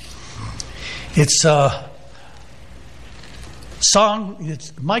 It's song,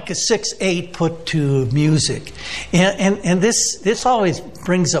 it's Micah 6:8 put to music. And this always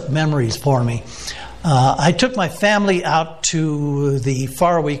brings up memories for me. I took my family out to the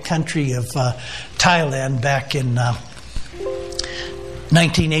faraway country of Thailand back in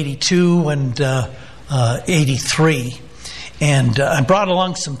 1982 and 83. And I brought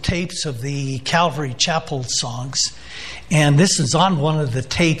along some tapes of the Calvary Chapel songs. And this is on one of the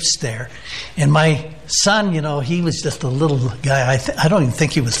tapes there. And my son, he was just a little guy. I don't even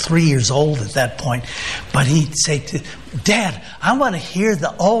think he was 3 years old at that point. But he'd say, Dad, I want to hear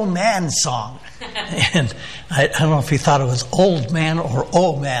the old man song. And I don't know if he thought it was old man or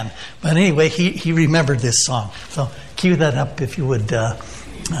oh man. But anyway, he remembered this song. So cue that up if you would,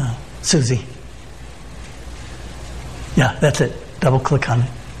 Susie. Yeah, that's it. Double click on it.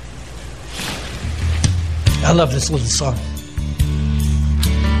 I love this little song.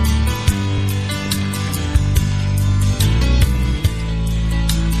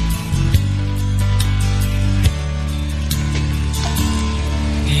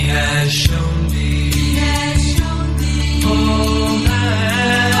 He has shown thee, oh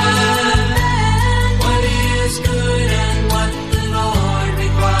man, what is good and what the Lord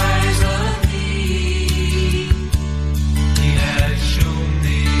requires of thee. He has shown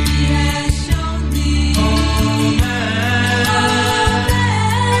thee, oh man,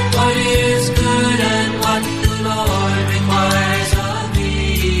 what is good and what the Lord requires of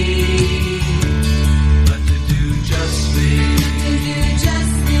thee. But to do justly,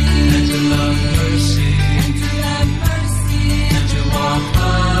 and to love mercy, and to walk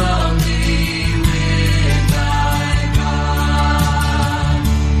humbly with thy God.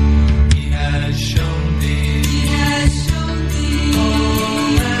 He has shown thee,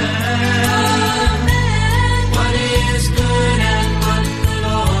 oh man, what is good and what the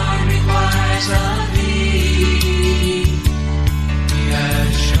Lord requires of thee. He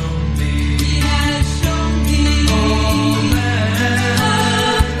has shown thee, oh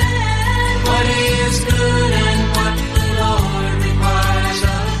man, what is good and what the Lord requires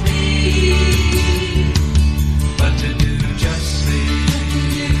of thee. But to do justly,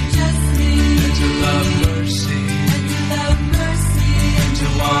 and to love mercy, and to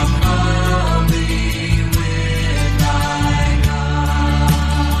walk humbly with thy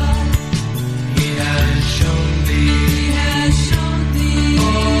God. He has shown thee,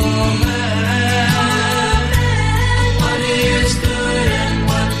 oh man, what is good and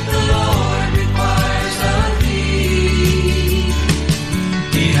what the Lord requires of thee.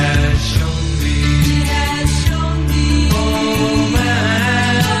 He has shown thee, oh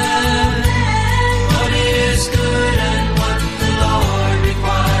man, what is good and what the Lord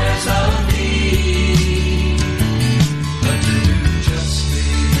requires of thee. But to do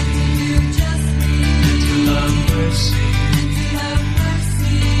justly, and to love mercy,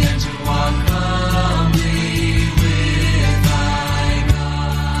 and to walk humbly with thy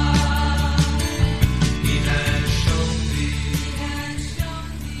God. He has shown thee,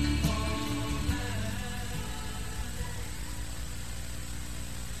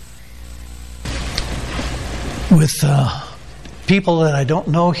 With people that I don't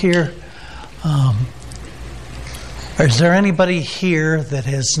know here, is there anybody here that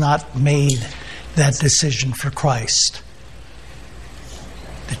has not made that decision for Christ?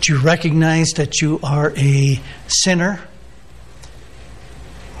 That you recognize that you are a sinner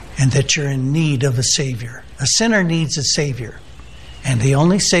and that you're in need of a Savior. A sinner needs a Savior. And the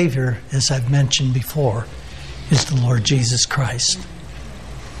only Savior, as I've mentioned before, is the Lord Jesus Christ.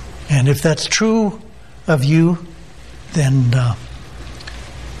 And if that's true of you, then the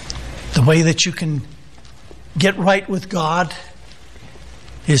way that you can get right with God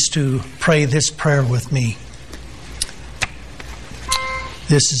is to pray this prayer with me.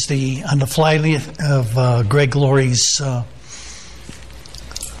 This is on the flyleaf of Greg Laurie's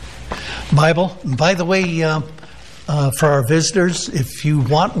Bible. And by the way, for our visitors, if you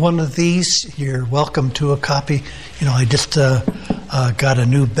want one of these, you're welcome to a copy. I just got a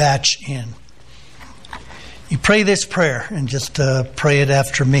new batch in. You pray this prayer and just pray it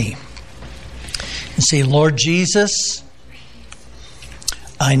after me. And say, Lord Jesus,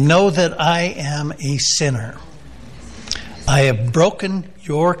 I know that I am a sinner. I have broken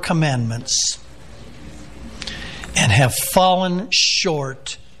your commandments and have fallen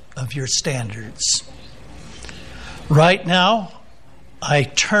short of your standards. Right now, I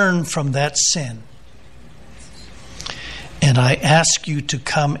turn from that sin and I ask you to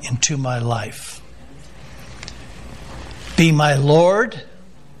come into my life. Be my Lord,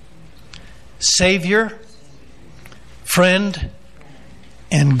 Savior, friend,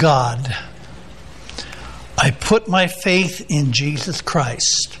 and God. I put my faith in Jesus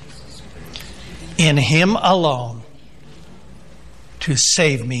Christ, in Him alone, to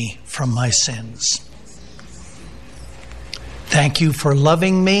save me from my sins. Thank you for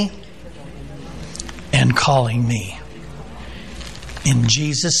loving me and calling me. In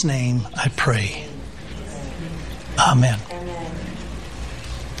Jesus' name I pray. Amen.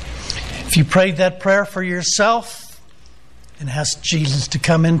 If you prayed that prayer for yourself and asked Jesus to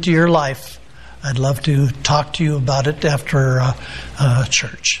come into your life, I'd love to talk to you about it after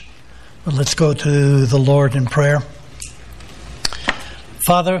church. But let's go to the Lord in prayer.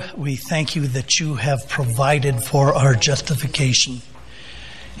 Father, we thank you that you have provided for our justification.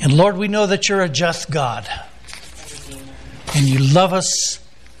 And Lord, we know that you're a just God. And you love us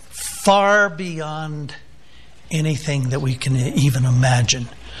far beyond anything that we can even imagine.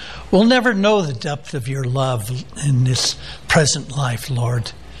 We'll never know the depth of your love in this present life,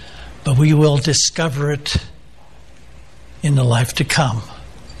 Lord. But we will discover it in the life to come.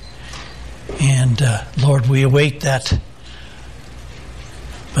 And Lord, we await that.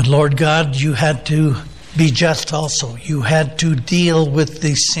 But Lord God, you had to be just also. You had to deal with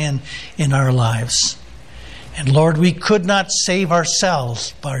the sin in our lives. And Lord, we could not save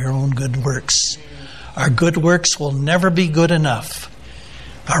ourselves by our own good works. Our good works will never be good enough.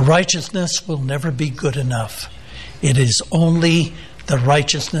 Our righteousness will never be good enough. It is only the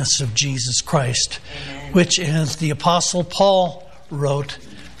righteousness of Jesus Christ, which, as the Apostle Paul wrote,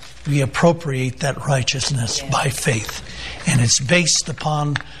 we appropriate that righteousness by faith. And it's based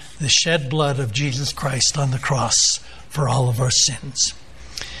upon the shed blood of Jesus Christ on the cross for all of our sins.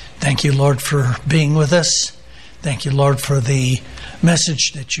 Thank you, Lord, for being with us. Thank you, Lord, for the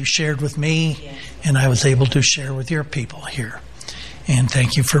message that you shared with me and I was able to share with your people here. And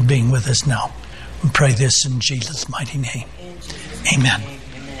thank you for being with us now. We pray this in Jesus' mighty name. Amen.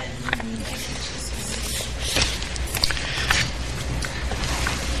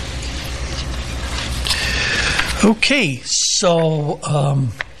 Okay, so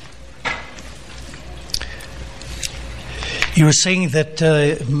you were saying that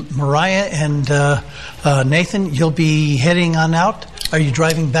Mariah and Nathan, you'll be heading on out. Are you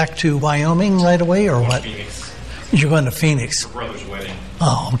driving back to Wyoming right away, or what? Phoenix. You're going to Phoenix. My brother's wedding.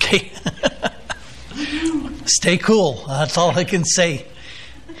 Oh, okay. Stay cool. That's all I can say.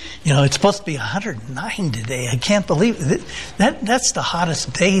 It's supposed to be 109 today. I can't believe it. That's the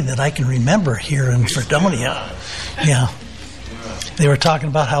hottest day that I can remember here in Fredonia. Yeah. They were talking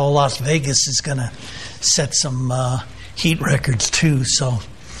about how Las Vegas is going to set some heat records too. So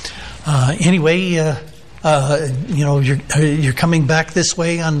anyway, you're coming back this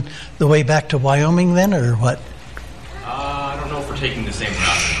way on the way back to Wyoming then, or what? I don't know if we're taking the same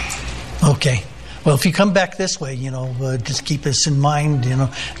route. Okay. Well, if you come back this way, just keep us in mind,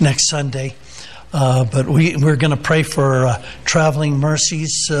 next Sunday. But we're going to pray for traveling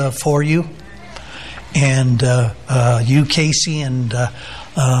mercies for you. And you, Casey, and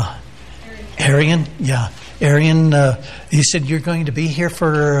Arian. Yeah, Arian, you said you're going to be here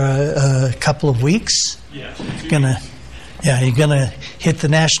for a couple of weeks? Yeah. You're going to hit the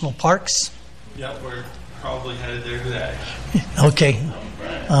national parks? Yeah, we're probably headed there today. Okay.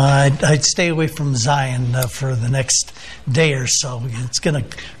 I'd stay away from Zion for the next day or so. It's going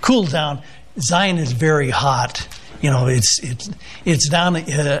to cool down. Zion is very hot. It's down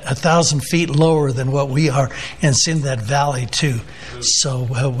 1,000 feet lower than what we are, and it's in that valley too. So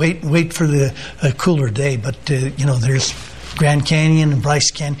wait for the cooler day. But there's Grand Canyon and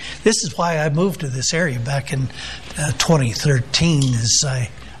Bryce Canyon. This is why I moved to this area back in 2013. Is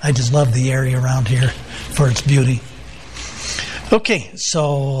I just love the area around here for its beauty. Okay,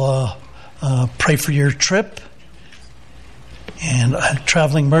 so pray for your trip and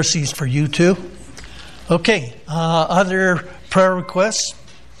traveling mercies for you too. Okay, other prayer requests?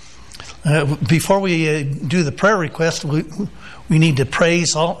 Before we do the prayer request, we need to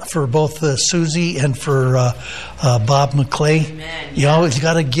praise for both Susie and for Bob McClay. Amen. You always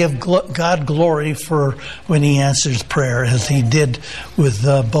got to give God glory for when He answers prayer, as He did with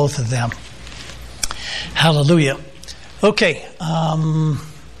both of them. Hallelujah. Okay.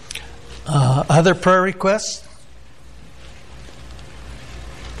 Other prayer requests?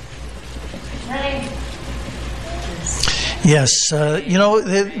 Yes,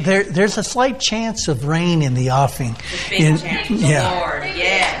 there's a slight chance of rain in the offing. Big chance, Lord.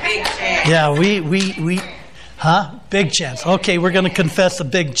 Yeah, big chance. Yeah, big chance. Okay, we're going to confess a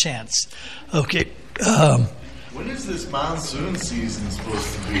big chance. Okay. When is this monsoon season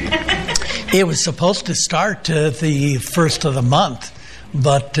supposed to be? It was supposed to start the first of the month,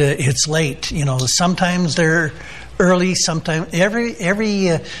 but it's late. Sometimes they're early. Sometimes every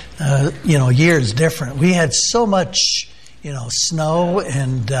year is different. We had so much snow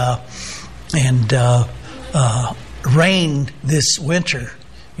and rain this winter.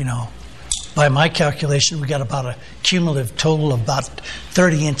 By my calculation, we got about a cumulative total of about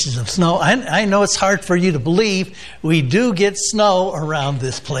 30 inches of snow. I know it's hard for you to believe. We do get snow around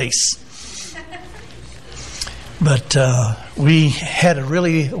this place. But we had a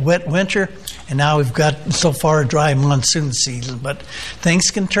really wet winter, and now we've got so far a dry monsoon season. But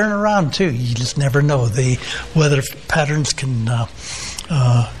things can turn around too. You just never know. The weather patterns can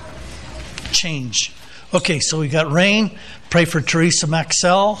change. Okay, so we got rain. Pray for Teresa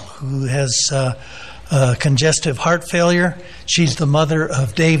Maxell, who has congestive heart failure. She's the mother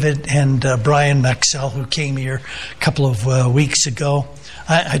of David and Brian Maxell, who came here a couple of weeks ago.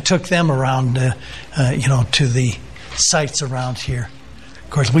 I took them around, to the sites around here. Of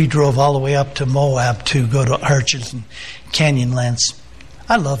course, we drove all the way up to Moab to go to Arches and Canyonlands.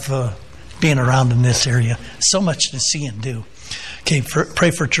 I love being around in this area. So much to see and do. Okay,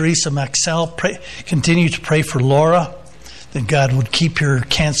 pray for Teresa Maxell. Continue to pray for Laura, that God would keep her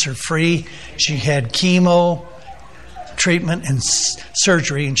cancer-free. She had chemo, treatment, and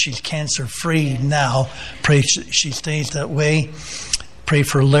surgery, and she's cancer-free now. Pray she stays that way. Pray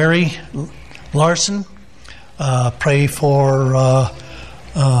for Larry Larson. Pray for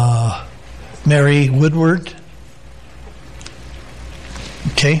Mary Woodward.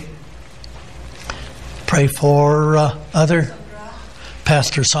 Okay. Pray for other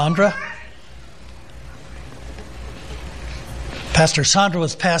Pastor Sandra. Pastor Sandra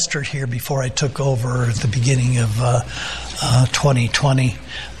was pastor here before I took over at the beginning of 2020,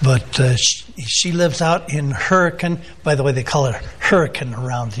 but she lives out in Hurricane. By the way, they call it Hurricane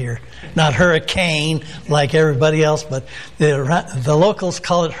around here, not hurricane like everybody else, but the locals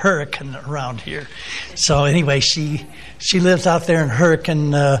call it Hurricane around here. So anyway, she lives out there in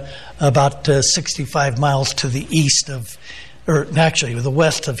Hurricane, about 65 miles to the east of, or actually the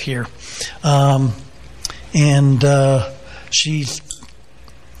west of here, She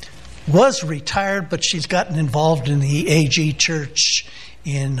was retired, but she's gotten involved in the AG Church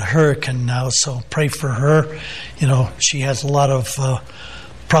in Hurricane now, so pray for her. She has a lot of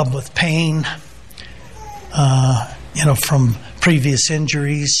problem with pain, from previous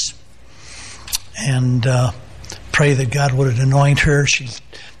injuries, and pray that God would anoint her. She's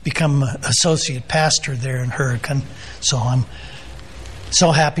become associate pastor there in Hurricane, so I'm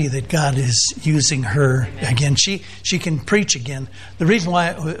so happy that God is using her again. She can preach again.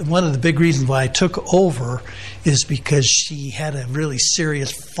 One of the big reasons why I took over is because she had a really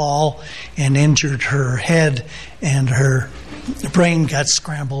serious fall and injured her head, and her brain got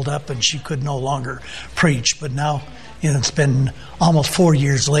scrambled up, and she could no longer preach. But now, it's been almost 4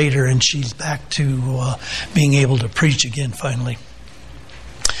 years later, and she's back to being able to preach again finally.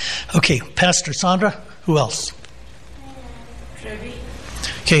 Okay, Pastor Sandra, who else? Trevi.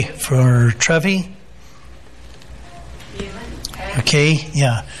 Okay, for Trevi. Okay,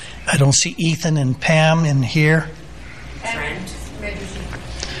 yeah. I don't see Ethan and Pam in here. Trent.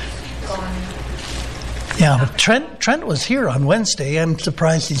 Yeah, but Trent was here on Wednesday. I'm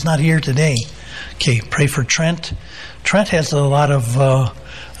surprised he's not here today. Okay, pray for Trent. Trent has a lot of,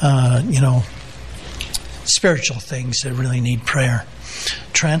 spiritual things that really need prayer.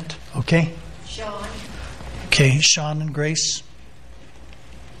 Trent, okay? Sean. Okay, Sean and Grace.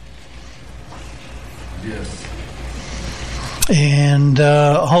 Yes. And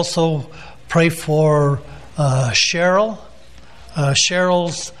also pray for Cheryl.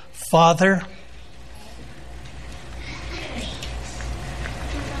 Cheryl's father.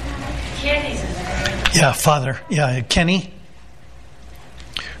 Kenny's in there. Yeah, father. Yeah, Kenny,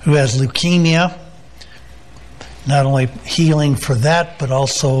 who has leukemia. Not only healing for that, but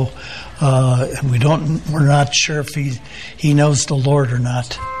also we're not sure if he knows the Lord or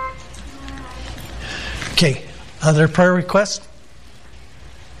not. Okay, other prayer requests?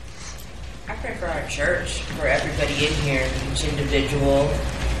 I pray for our church, for everybody in here, each individual,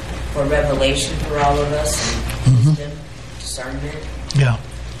 for revelation for all of us, and wisdom, discernment, Yeah.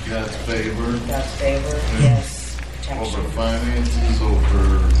 God's favor God's favor, yes, over protection, finances,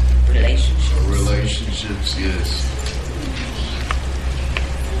 over relationships. relationships, yes.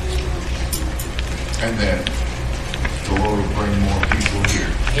 And that the Lord will bring more people here.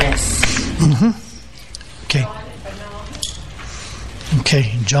 Yes. Okay.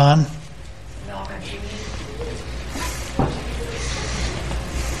 Okay, John.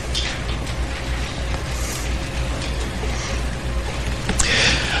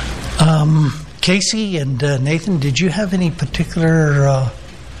 Casey and Nathan, did you have any particular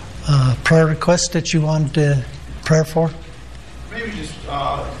prayer requests that you wanted to pray for? Maybe just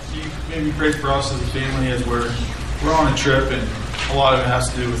you maybe pray for us as a family as we're on a trip, and a lot of it has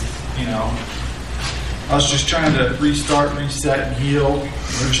to do with us just trying to restart, reset, and heal.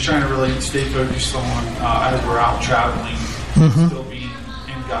 We're just trying to really stay focused on as we're out traveling, still being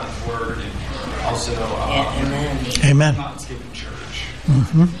in God's Word, and also Amen. not skipping church.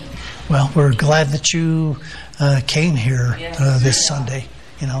 Well, we're glad that you came here this Sunday.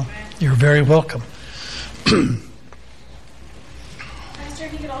 You know, you're very welcome. Pastor,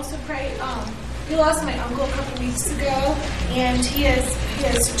 if you could also pray. We lost my uncle a couple weeks ago, and he has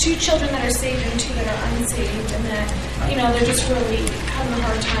 2 children that are saved and 2 that are unsaved, and that they're just really having a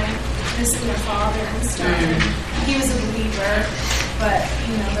hard time missing their father and stuff. And he was a believer, but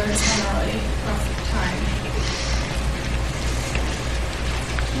they're just having a really rough time.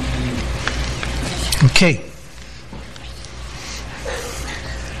 Okay.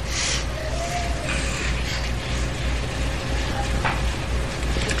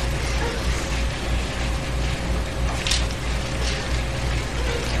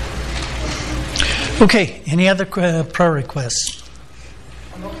 Okay, any other prayer requests?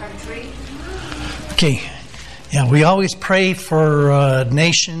 Okay, yeah, we always pray for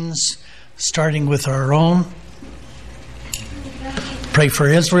nations, starting with our own. Pray for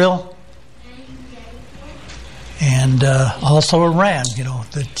Israel. And also Iran,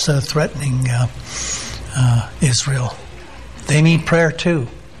 that's threatening Israel. They need prayer too.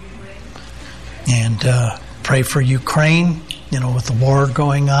 And pray for Ukraine, with the war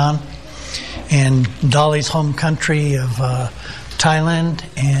going on. And Dolly's home country of Thailand.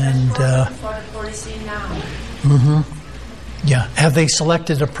 And yeah, have they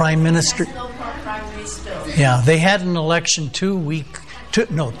selected a prime minister? Yeah, they had an election 2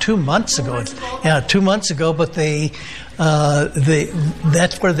 months ago. 2 months ago, but that's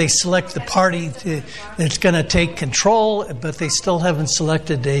where they select the party that's going to take control, but they still haven't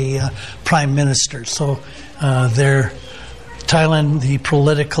selected a prime minister. So they're Thailand, the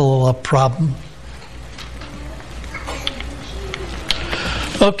political problem.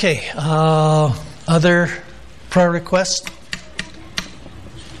 Okay, other prayer requests?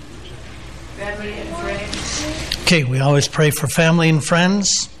 Okay, we always pray for family and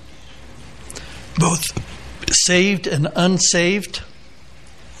friends, both saved and unsaved.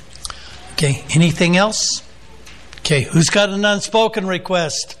 Okay, anything else? Okay, who's got an unspoken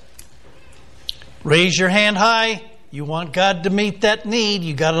request? Raise your hand high. You want God to meet that need.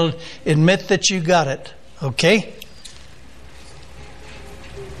 You got to admit that you got it. Okay?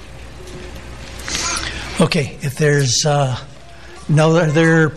 Okay, if there's no other